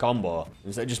 +3 per combo.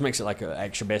 It just makes it like an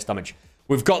extra base damage.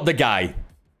 We've got the guy.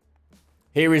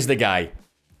 Here is the guy.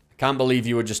 I can't believe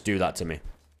you would just do that to me.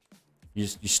 You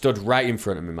stood right in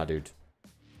front of me, my dude.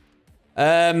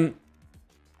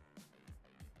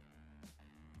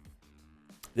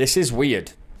 This is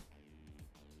weird.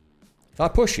 If I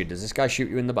push you, does this guy shoot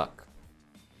you in the back?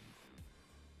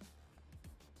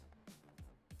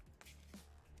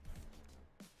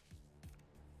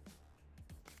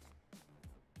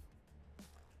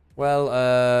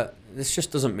 Well, this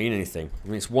just doesn't mean anything. I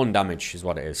mean, it's 1 damage is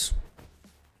what it is.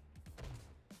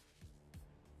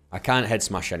 I can't head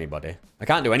smash anybody. I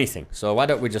can't do anything. So why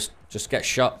don't we just get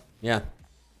shot? Yeah.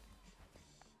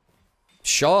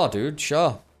 Sure, dude.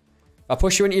 Sure. I'll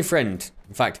push you into your friend.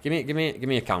 In fact, give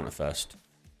me a counter first.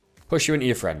 Push you into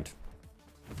your friend.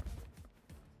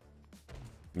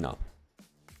 No.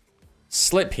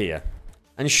 Slip here.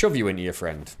 And shove you into your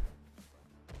friend.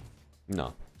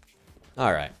 No.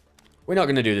 Alright. We're not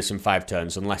going to do this in 5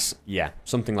 turns unless, yeah,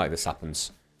 something like this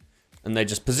happens. And they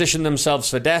just position themselves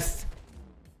for death.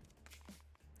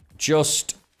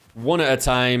 Just one at a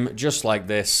time, just like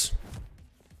this.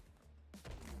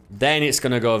 Then it's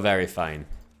going to go very fine.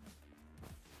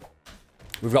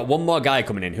 We've got one more guy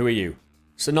coming in. Who are you?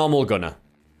 It's a normal gunner.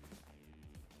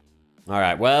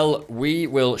 Alright, well, we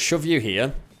will shove you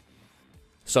here.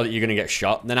 So that you're going to get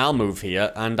shot. Then I'll move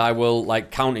here. And I will, like,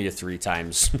 counter you 3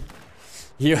 times.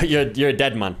 You're a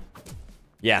dead man.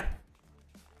 Yeah.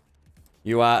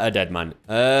 You are a dead man.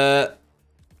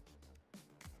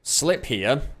 Slip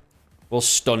here. We'll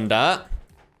stun dart.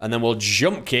 And then we'll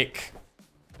jump kick.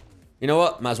 You know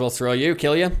what? Might as well throw you.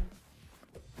 Kill you.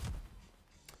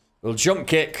 We'll jump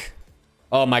kick.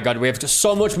 Oh my god, we have just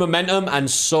so much momentum and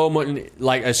so much,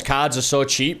 like, as cards are so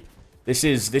cheap. This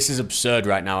is absurd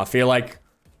right now. I feel like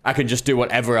I can just do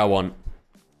whatever I want.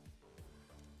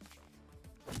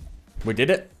 We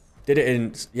did it. Did it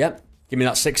in, yep. Give me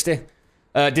that 60.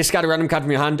 Discard a random card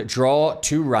from your hand. Draw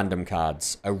 2 random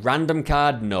cards. A random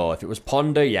card, no. If it was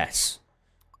ponder, yes.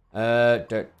 Well,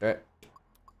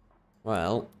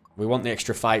 we want the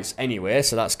extra fights anyway,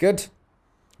 so that's good.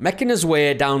 Making his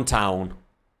way downtown.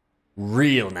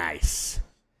 Real nice.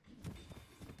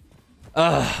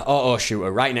 Auto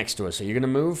shooter right next to us. Are you going to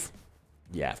move?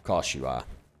 Yeah, of course you are.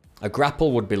 A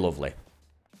grapple would be lovely.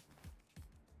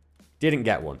 Didn't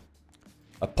get one.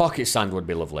 A pocket sand would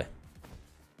be lovely.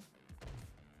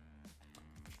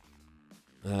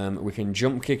 We can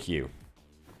jump kick you.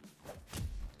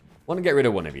 Want to get rid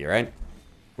of one of you, right?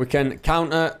 We can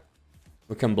counter.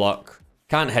 We can block.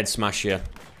 Can't head smash you.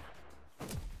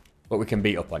 But we can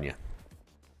beat up on you.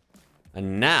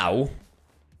 And now...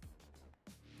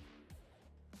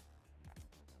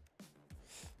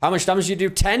 How much damage do you do?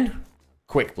 10?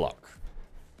 Quick block.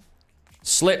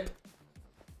 Slip.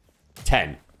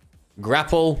 10.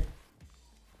 Grapple.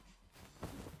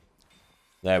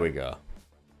 There we go.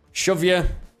 Shove you.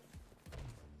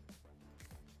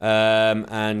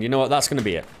 And you know what? That's going to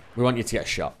be it. We want you to get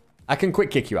shot. I can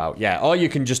quick kick you out. Yeah, or you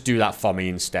can just do that for me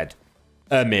instead.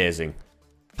 Amazing.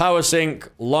 Power sync.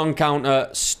 Long counter.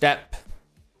 Step.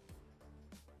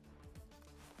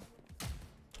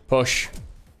 Push.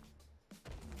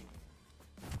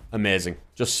 Amazing.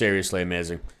 Just seriously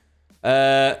amazing.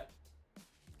 Get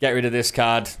rid of this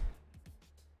card.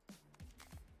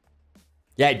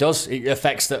 Yeah, it does. It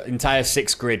affects the entire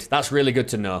 6 grid. That's really good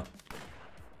to know.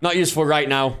 Not useful right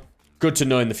now. Good to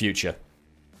know in the future.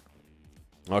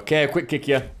 Okay, quick kick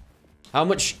you. How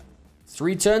much?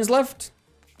 3 turns left?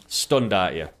 Stunned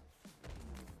at you.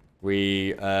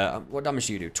 We, what damage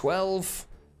do you do? 12?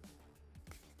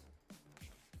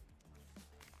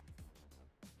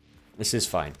 This is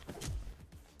fine.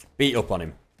 Beat up on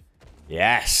him.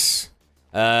 Yes.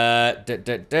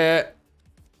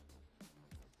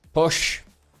 Push.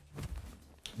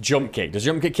 Jump kick. Does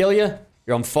jump kick kill you?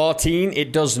 You're on 14.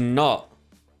 It does not.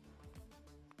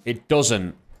 It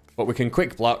doesn't. But we can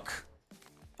quick block.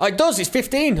 Oh, it does. It's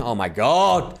 15. Oh my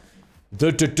god.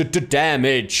 The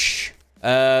damage.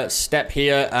 Step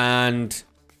here and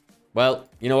Well,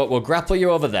 you know what? We'll grapple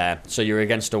you over there, so you're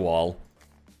against a wall.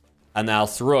 And then I'll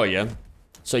throw you,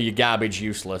 so you're garbage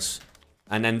useless.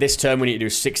 And then this turn we need to do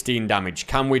 16 damage.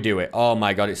 Can we do it? Oh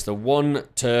my god, it's the one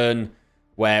turn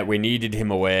where we needed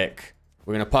him awake.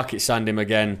 We're going to pocket sand him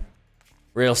again.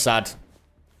 Real sad.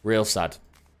 Real sad.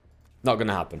 Not going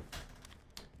to happen.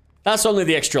 That's only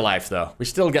the extra life, though. We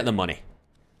still get the money.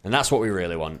 And that's what we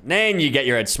really want. Then you get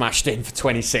your head smashed in for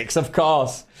 26, of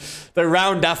course. The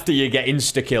round after you get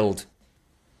insta-killed.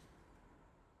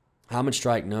 Hammered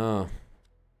strike, no.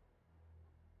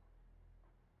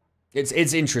 It's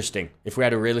interesting. If we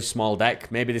had a really small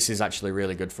deck, maybe this is actually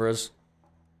really good for us.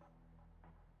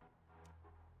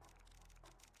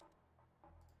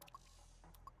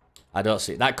 I don't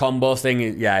see that combo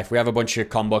thing. Yeah, if we have a bunch of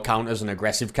combo counters and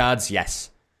aggressive cards,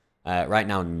 yes. Right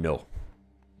now, no.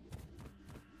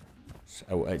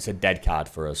 So it's a dead card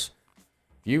for us.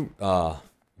 You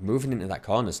moving into that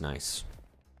corner is nice.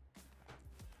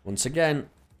 Once again.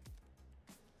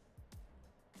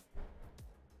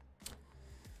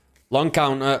 Long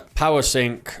counter, power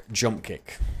sink, jump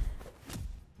kick.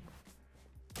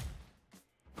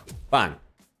 Bang.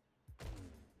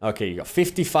 Okay, you got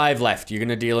 55 left. You're going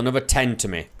to deal another 10 to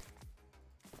me.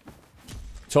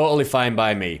 Totally fine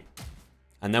by me.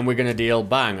 And then we're going to deal,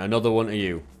 bang, another one to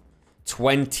you.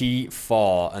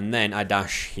 24. And then I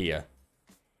dash here.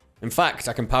 In fact,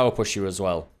 I can power push you as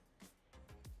well.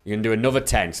 You're going to do another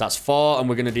 10. So that's 4, and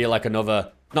we're going to deal like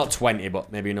another, not 20, but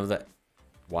maybe another.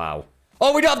 Wow.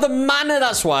 Oh, we don't have the mana,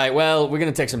 that's why. Well, we're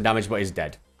going to take some damage, but he's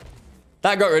dead.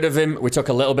 That got rid of him. We took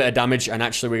a little bit of damage, and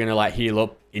actually we're going to, like, heal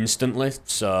up instantly.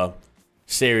 So,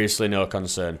 seriously, no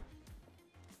concern.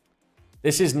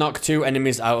 This is knock 2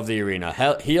 enemies out of the arena.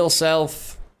 Heal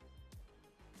self.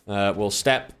 We'll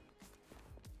step.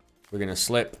 We're going to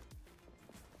slip.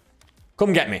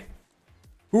 Come get me.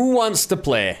 Who wants to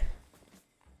play?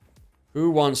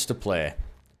 Who wants to play?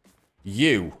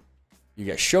 You. You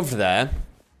get shoved there.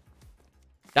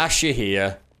 Dash you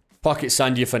here. Pocket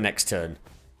sand you for next turn.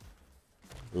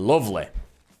 Lovely.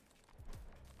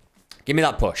 Give me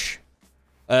that push.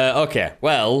 Okay,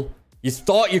 well, you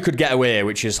thought you could get away,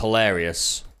 which is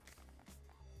hilarious.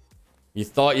 You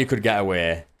thought you could get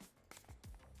away.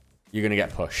 You're going to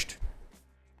get pushed.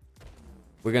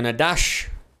 We're going to dash.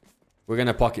 We're going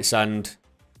to pocket sand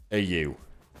a you.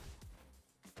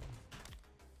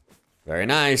 Very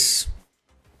nice.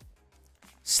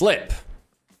 Slip.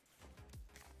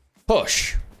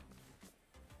 Push.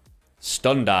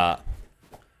 Stun dart.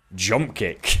 Jump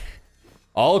kick.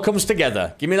 All comes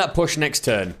together. Give me that push next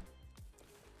turn.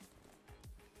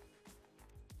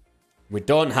 We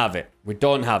don't have it. We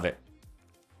don't have it.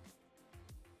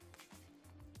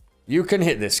 You can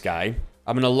hit this guy.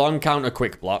 I'm going to long counter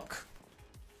quick block.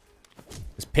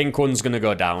 This pink one's going to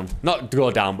go down. Not go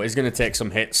down, but he's going to take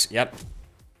some hits. Yep.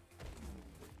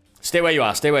 Stay where you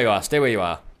are. Stay where you are. Stay where you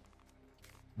are.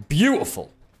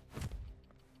 Beautiful.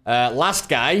 Last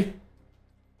guy.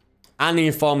 And the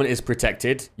informant is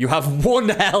protected. You have 1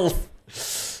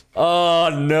 health. Oh,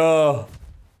 no.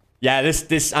 Yeah,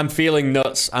 this, I'm feeling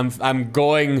nuts. I'm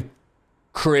going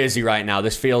crazy right now.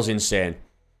 This feels insane.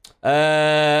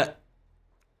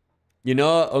 You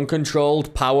know,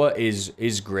 uncontrolled power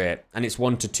is great. And it's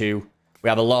 1 to 2. We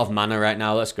have a lot of mana right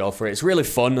now. Let's go for it. It's really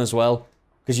fun as well.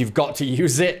 Because you've got to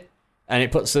use it. And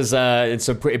it puts us in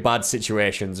some pretty bad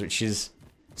situations, which is...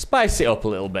 Spice it up a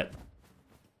little bit.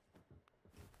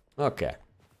 Okay.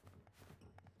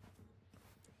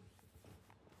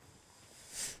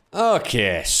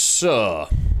 Okay, so...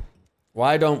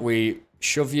 Why don't we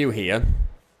shove you here.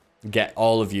 Get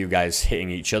all of you guys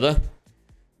hitting each other.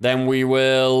 Then we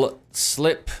will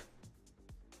slip.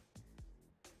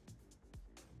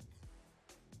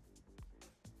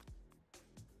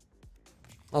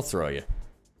 I'll throw you.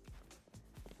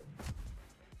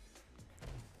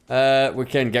 We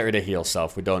can get rid of heal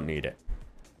self. We don't need it.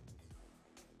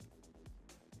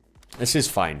 This is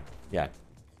fine. Yeah.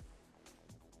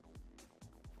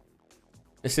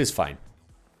 This is fine.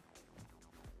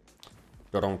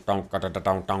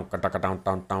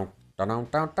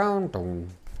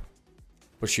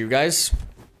 Push you guys.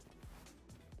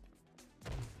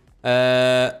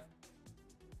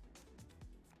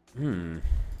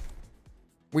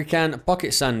 We can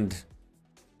pocket sand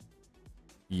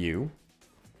you.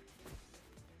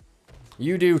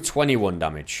 You do 21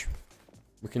 damage.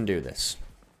 We can do this.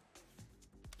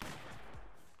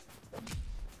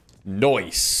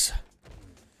 Nice.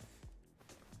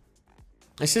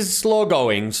 This is slow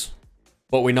goings,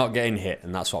 but we're not getting hit,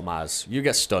 and that's what matters. You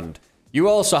get stunned. You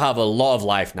also have a lot of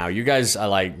life now. You guys are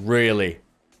like really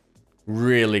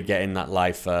getting that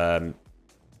life,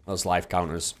 those life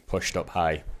counters pushed up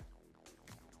high.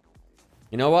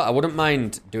 You know what? I wouldn't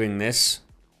mind doing this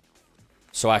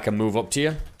so I can move up to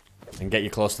you and get you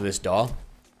close to this door.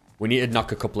 We need to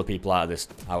knock a couple of people out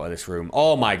of this room.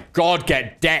 Oh my god,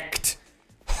 get decked!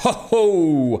 Ho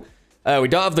ho! We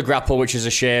don't have the grapple, which is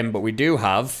a shame, but we do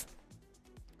have...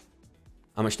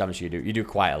 How much damage do you do? You do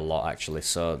quite a lot, actually.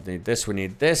 So, we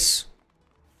need this.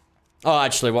 Oh,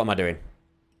 actually, what am I doing?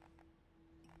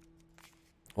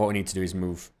 What we need to do is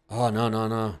move. Oh, no, no,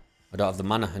 no. I don't have the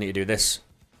mana. I need to do this.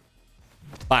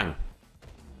 Bang.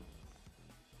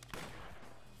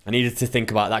 I needed to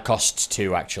think about that. Costs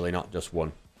 2, actually, not just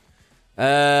 1.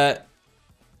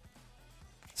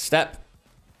 Step.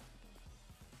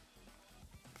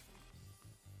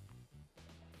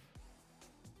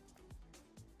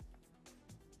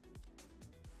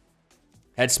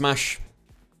 Head smash.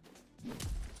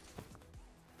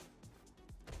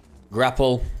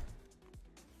 Grapple.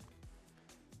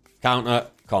 Counter.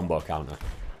 Combo counter.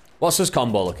 What's this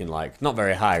combo looking like? Not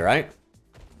very high, right?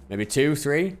 Maybe 2,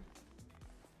 3?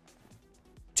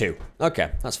 2.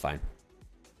 Okay, that's fine.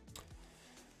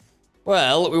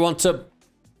 Well, we want to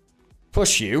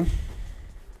push you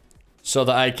so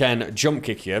that I can jump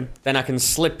kick you. Then I can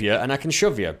slip you and I can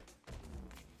shove you.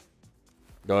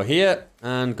 Go here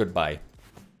and goodbye.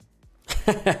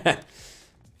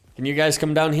 Can you guys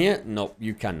come down here? No,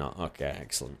 you cannot. Okay,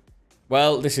 excellent.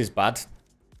 Well, this is bad.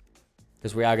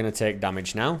 Because we are going to take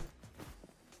damage now.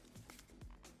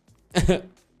 We're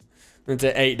going to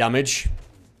take 8 damage.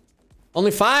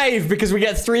 Only 5 because we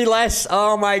get 3 less.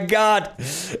 Oh my god.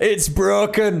 It's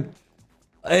broken.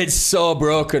 It's so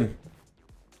broken.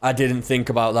 I didn't think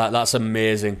about that. That's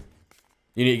amazing.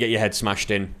 You need to get your head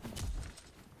smashed in.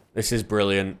 This is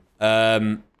brilliant.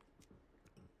 Counter,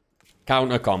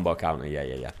 combo, counter.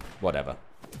 Yeah. Whatever.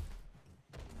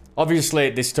 Obviously,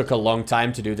 this took a long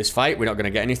time to do this fight. We're not going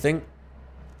to get anything.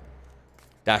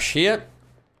 Dash here.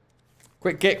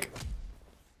 Quick kick.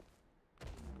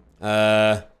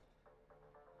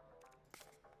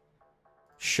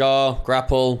 Sure,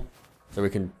 grapple. So we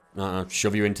can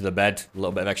shove you into the bed. A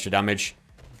little bit of extra damage.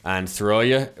 And throw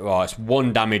you. Oh, it's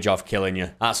 1 damage off killing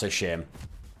you. That's a shame.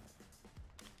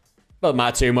 Doesn't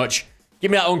matter too much. Give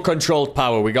me that uncontrolled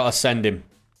power. We gotta send him.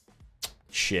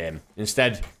 Shame.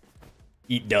 Instead,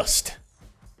 eat dust.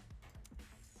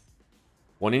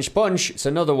 1-inch punch. It's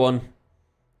another one.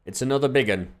 It's another big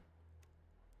one.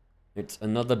 It's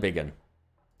another big one.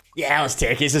 Yeah, let's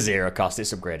take it. It's a 0 cost.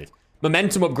 It's upgraded.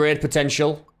 Momentum upgrade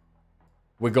potential.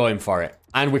 We're going for it.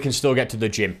 And we can still get to the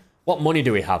gym. What money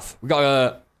do we have? We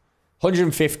got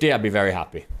 150. I'd be very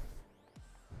happy.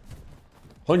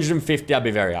 150. I'd be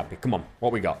very happy. Come on.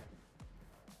 What we got?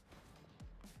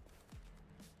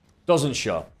 Doesn't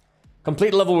show.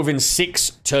 Complete level within 6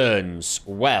 turns.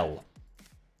 Well.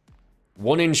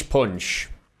 1-inch punch.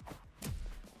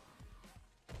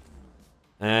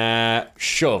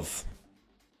 Shove.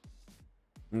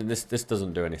 This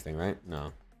doesn't do anything, right?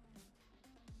 No.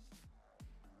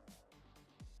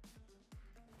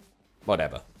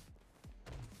 Whatever.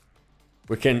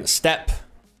 We can step.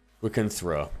 We can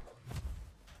throw.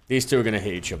 These two are going to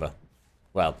hit each other.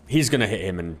 Well, he's going to hit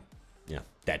him and... yeah,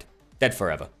 dead. Dead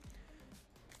forever.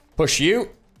 Push you.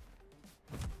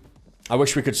 I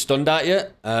wish we could stun dart you.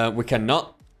 We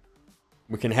cannot.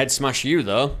 We can head smash you,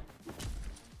 though.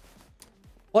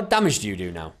 What damage do you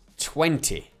do now?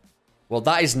 20. Well,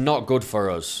 that is not good for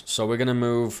us. So we're going to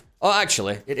move... oh,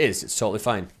 actually, it is. It's totally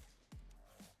fine.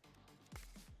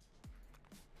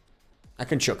 I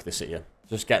can chuck this at you.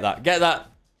 Just get that. Get that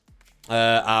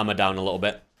armor down a little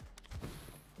bit.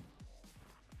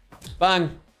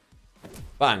 Bang.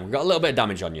 Bang. We've got a little bit of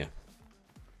damage on you.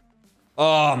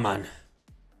 Oh, man.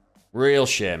 Real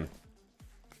shame.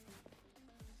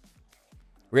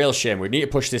 Real shame. We need to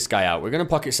push this guy out. We're going to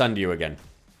pocket sand you again.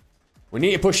 We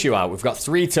need to push you out. We've got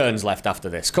 3 turns left after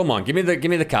this. Come on. Give me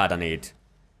the card I need.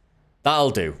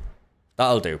 That'll do.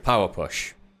 That'll do. Power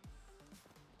push.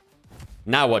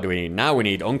 Now what do we need? Now we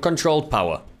need uncontrolled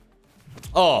power.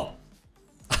 Oh.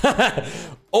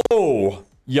 Oh.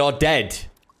 You're dead.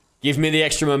 Give me the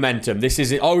extra momentum. This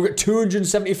is it. Oh, we've got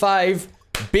 275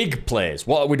 big plays.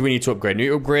 What would we need to upgrade? We need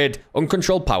to upgrade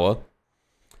uncontrolled power.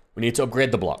 We need to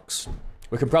upgrade the blocks.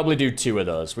 We can probably do 2 of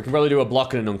those. We can probably do a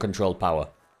block and an uncontrolled power.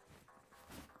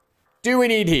 Do we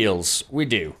need heals? We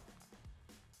do.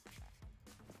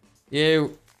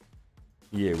 You.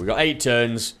 We got 8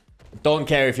 turns. Don't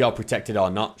care if you're protected or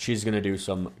not. She's going to do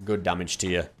some good damage to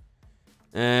you.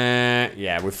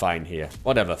 Yeah, we're fine here.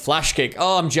 Whatever. Flash kick.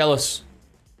 Oh, I'm jealous.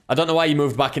 I don't know why you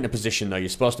moved back into position, though. You're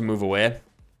supposed to move away.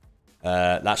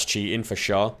 That's cheating for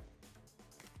sure.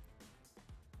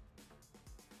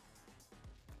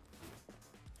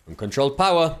 Uncontrolled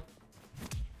power.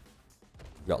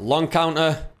 Got long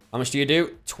counter. How much do you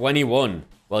do? 21.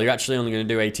 Well, you're actually only going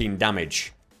to do 18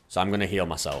 damage. So I'm going to heal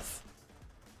myself.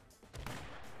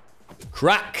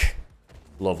 Crack.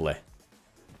 Lovely.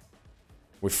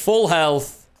 With full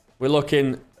health, we're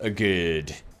looking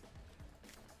good.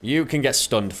 You can get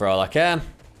stunned for all I care.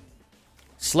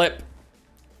 Slip.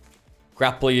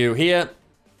 Grapple you here.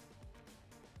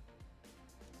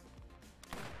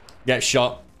 Get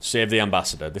shot. Save the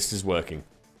ambassador. This is working.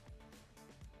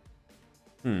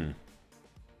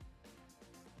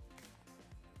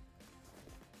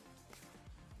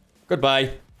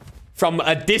 Goodbye. From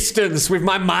a distance with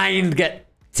my mind, get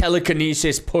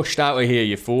telekinesis pushed out of here,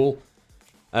 you fool.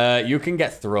 You can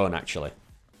get thrown, actually.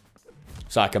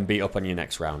 So I can beat up on you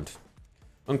next round.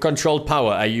 Uncontrolled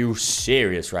power. Are you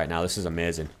serious right now? This is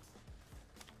amazing.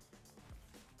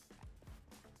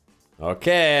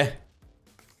 Okay.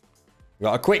 We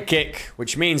got a quick kick,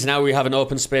 which means now we have an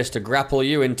open space to grapple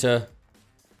you into,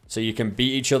 so you can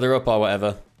beat each other up or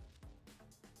whatever.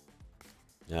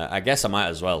 I guess I might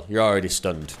as well. You're already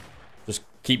stunned. Just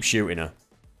keep shooting her.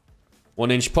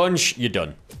 1-inch punch, you're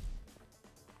done.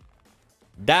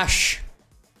 Dash.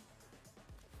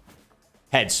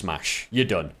 Head smash, you're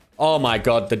done. Oh my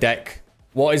god, the deck.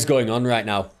 What is going on right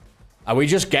now? Are we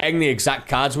just getting the exact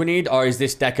cards we need, or is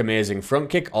this deck amazing? Front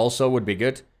kick also would be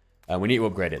good. We need to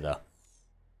upgrade it, though.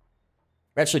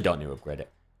 We actually don't need to upgrade it.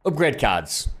 Upgrade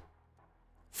cards.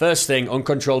 First thing,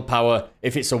 uncontrolled power.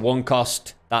 If it's a 1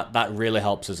 cost, that really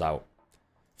helps us out.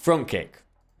 Front kick.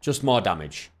 Just more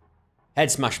damage.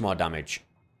 Head smash, more damage.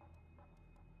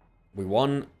 We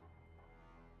won.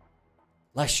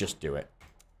 Let's just do it.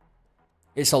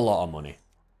 It's a lot of money.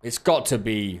 It's got to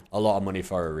be a lot of money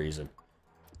for a reason.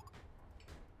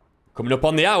 Coming up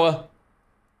on the hour.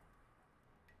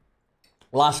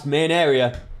 Last main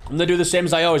area. I'm going to do the same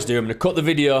as I always do. I'm going to cut the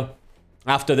video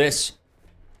after this.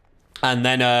 And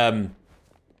then,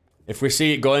 if we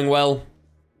see it going well...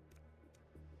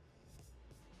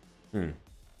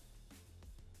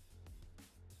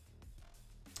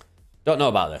 Don't know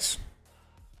about this.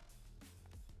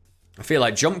 I feel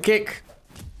like jump kick.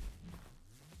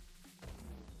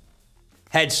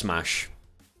 Head smash.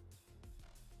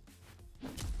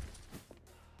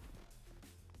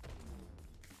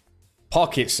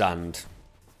 Pocket sand.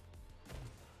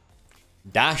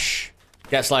 Dash.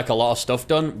 Gets like a lot of stuff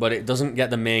done, but it doesn't get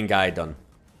the main guy done.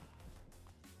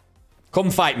 Come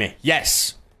fight me.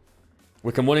 Yes.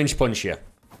 We can 1-inch punch you.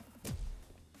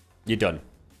 You're done.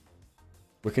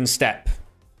 We can step.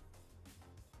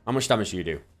 How much damage do you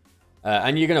do?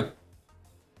 And you're going to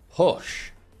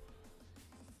push.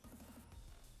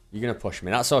 You're going to push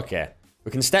me. That's okay.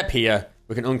 We can step here.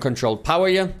 We can uncontrolled power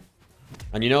you.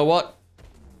 And you know what?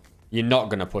 You're not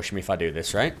going to push me if I do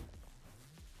this, right?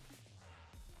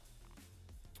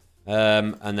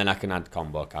 And then I can add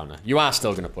combo counter. You are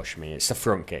still going to push me. It's a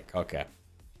front kick. Okay.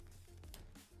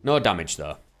 No damage,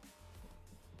 though.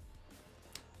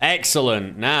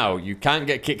 Excellent. Now, you can't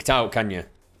get kicked out, can you?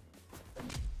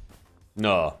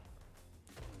 No.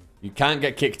 You can't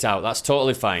get kicked out. That's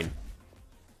totally fine.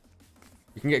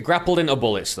 You can get grappled into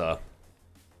bullets, though.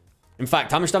 In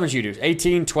fact, how much damage do you do?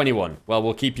 18, 21. Well,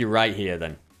 we'll keep you right here,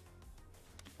 then.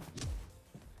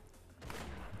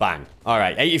 Bang.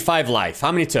 Alright, 85 life.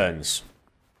 How many turns?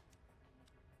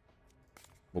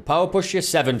 We'll power push you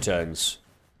 7 turns.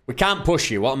 We can't push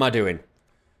you. What am I doing?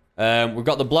 We've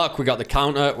got the block, we've got the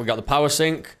counter, we've got the power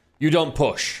sink. You don't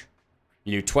push.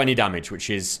 You do 20 damage,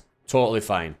 which is totally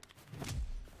fine.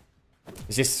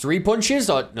 Is this 3 punches?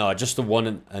 Or no, just the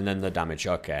 1 and then the damage.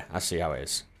 Okay, I see how it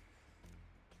is.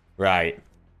 Right.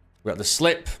 We've got the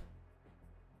slip.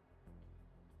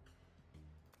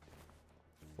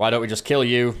 Why don't we just kill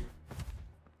you?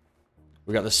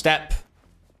 We got the step,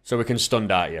 so we can stun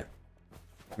dart you.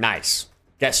 Nice.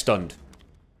 Get stunned.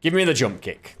 Give me the jump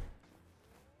kick.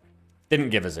 Didn't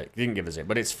give us it. Didn't give us it,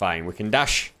 but it's fine. We can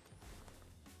dash.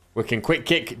 We can quick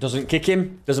kick. Doesn't kick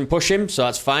him. Doesn't push him, so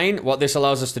that's fine. What this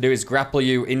allows us to do is grapple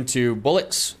you into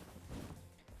bullets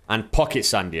and pocket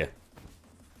sand you.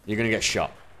 You're going to get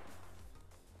shot.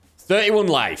 31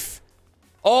 life.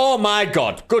 Oh my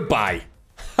god. Goodbye.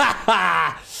 Ha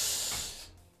ha!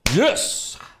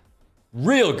 Yes!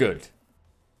 Real good.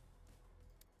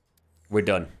 We're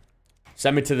done.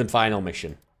 Send me to the final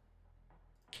mission.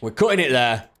 We're cutting it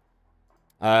there.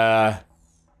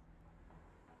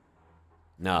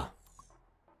 No.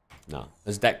 No.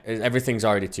 Everything's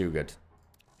already too good.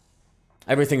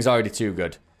 Everything's already too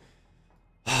good.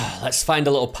 Let's find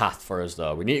a little path for us,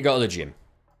 though. We need to go to the gym.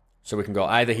 So we can go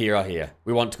either here or here.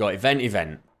 We want to go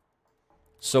event.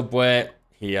 Subway,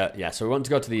 here. Yeah, so we want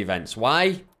to go to the events.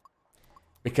 Why?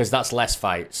 because that's less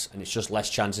fights, and it's just less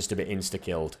chances to be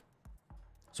insta-killed.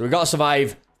 So we've got to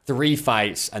survive 3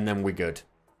 fights, and then we're good.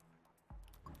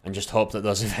 And just hope that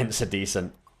those events are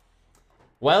decent.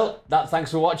 Well,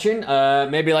 thanks for watching.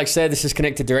 Maybe, like I say, this is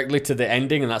connected directly to the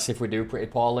ending, and that's if we do pretty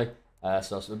poorly.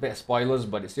 So it's a bit of spoilers,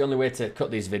 but it's the only way to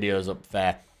cut these videos up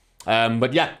fair.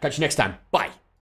 But yeah, catch you next time. Bye.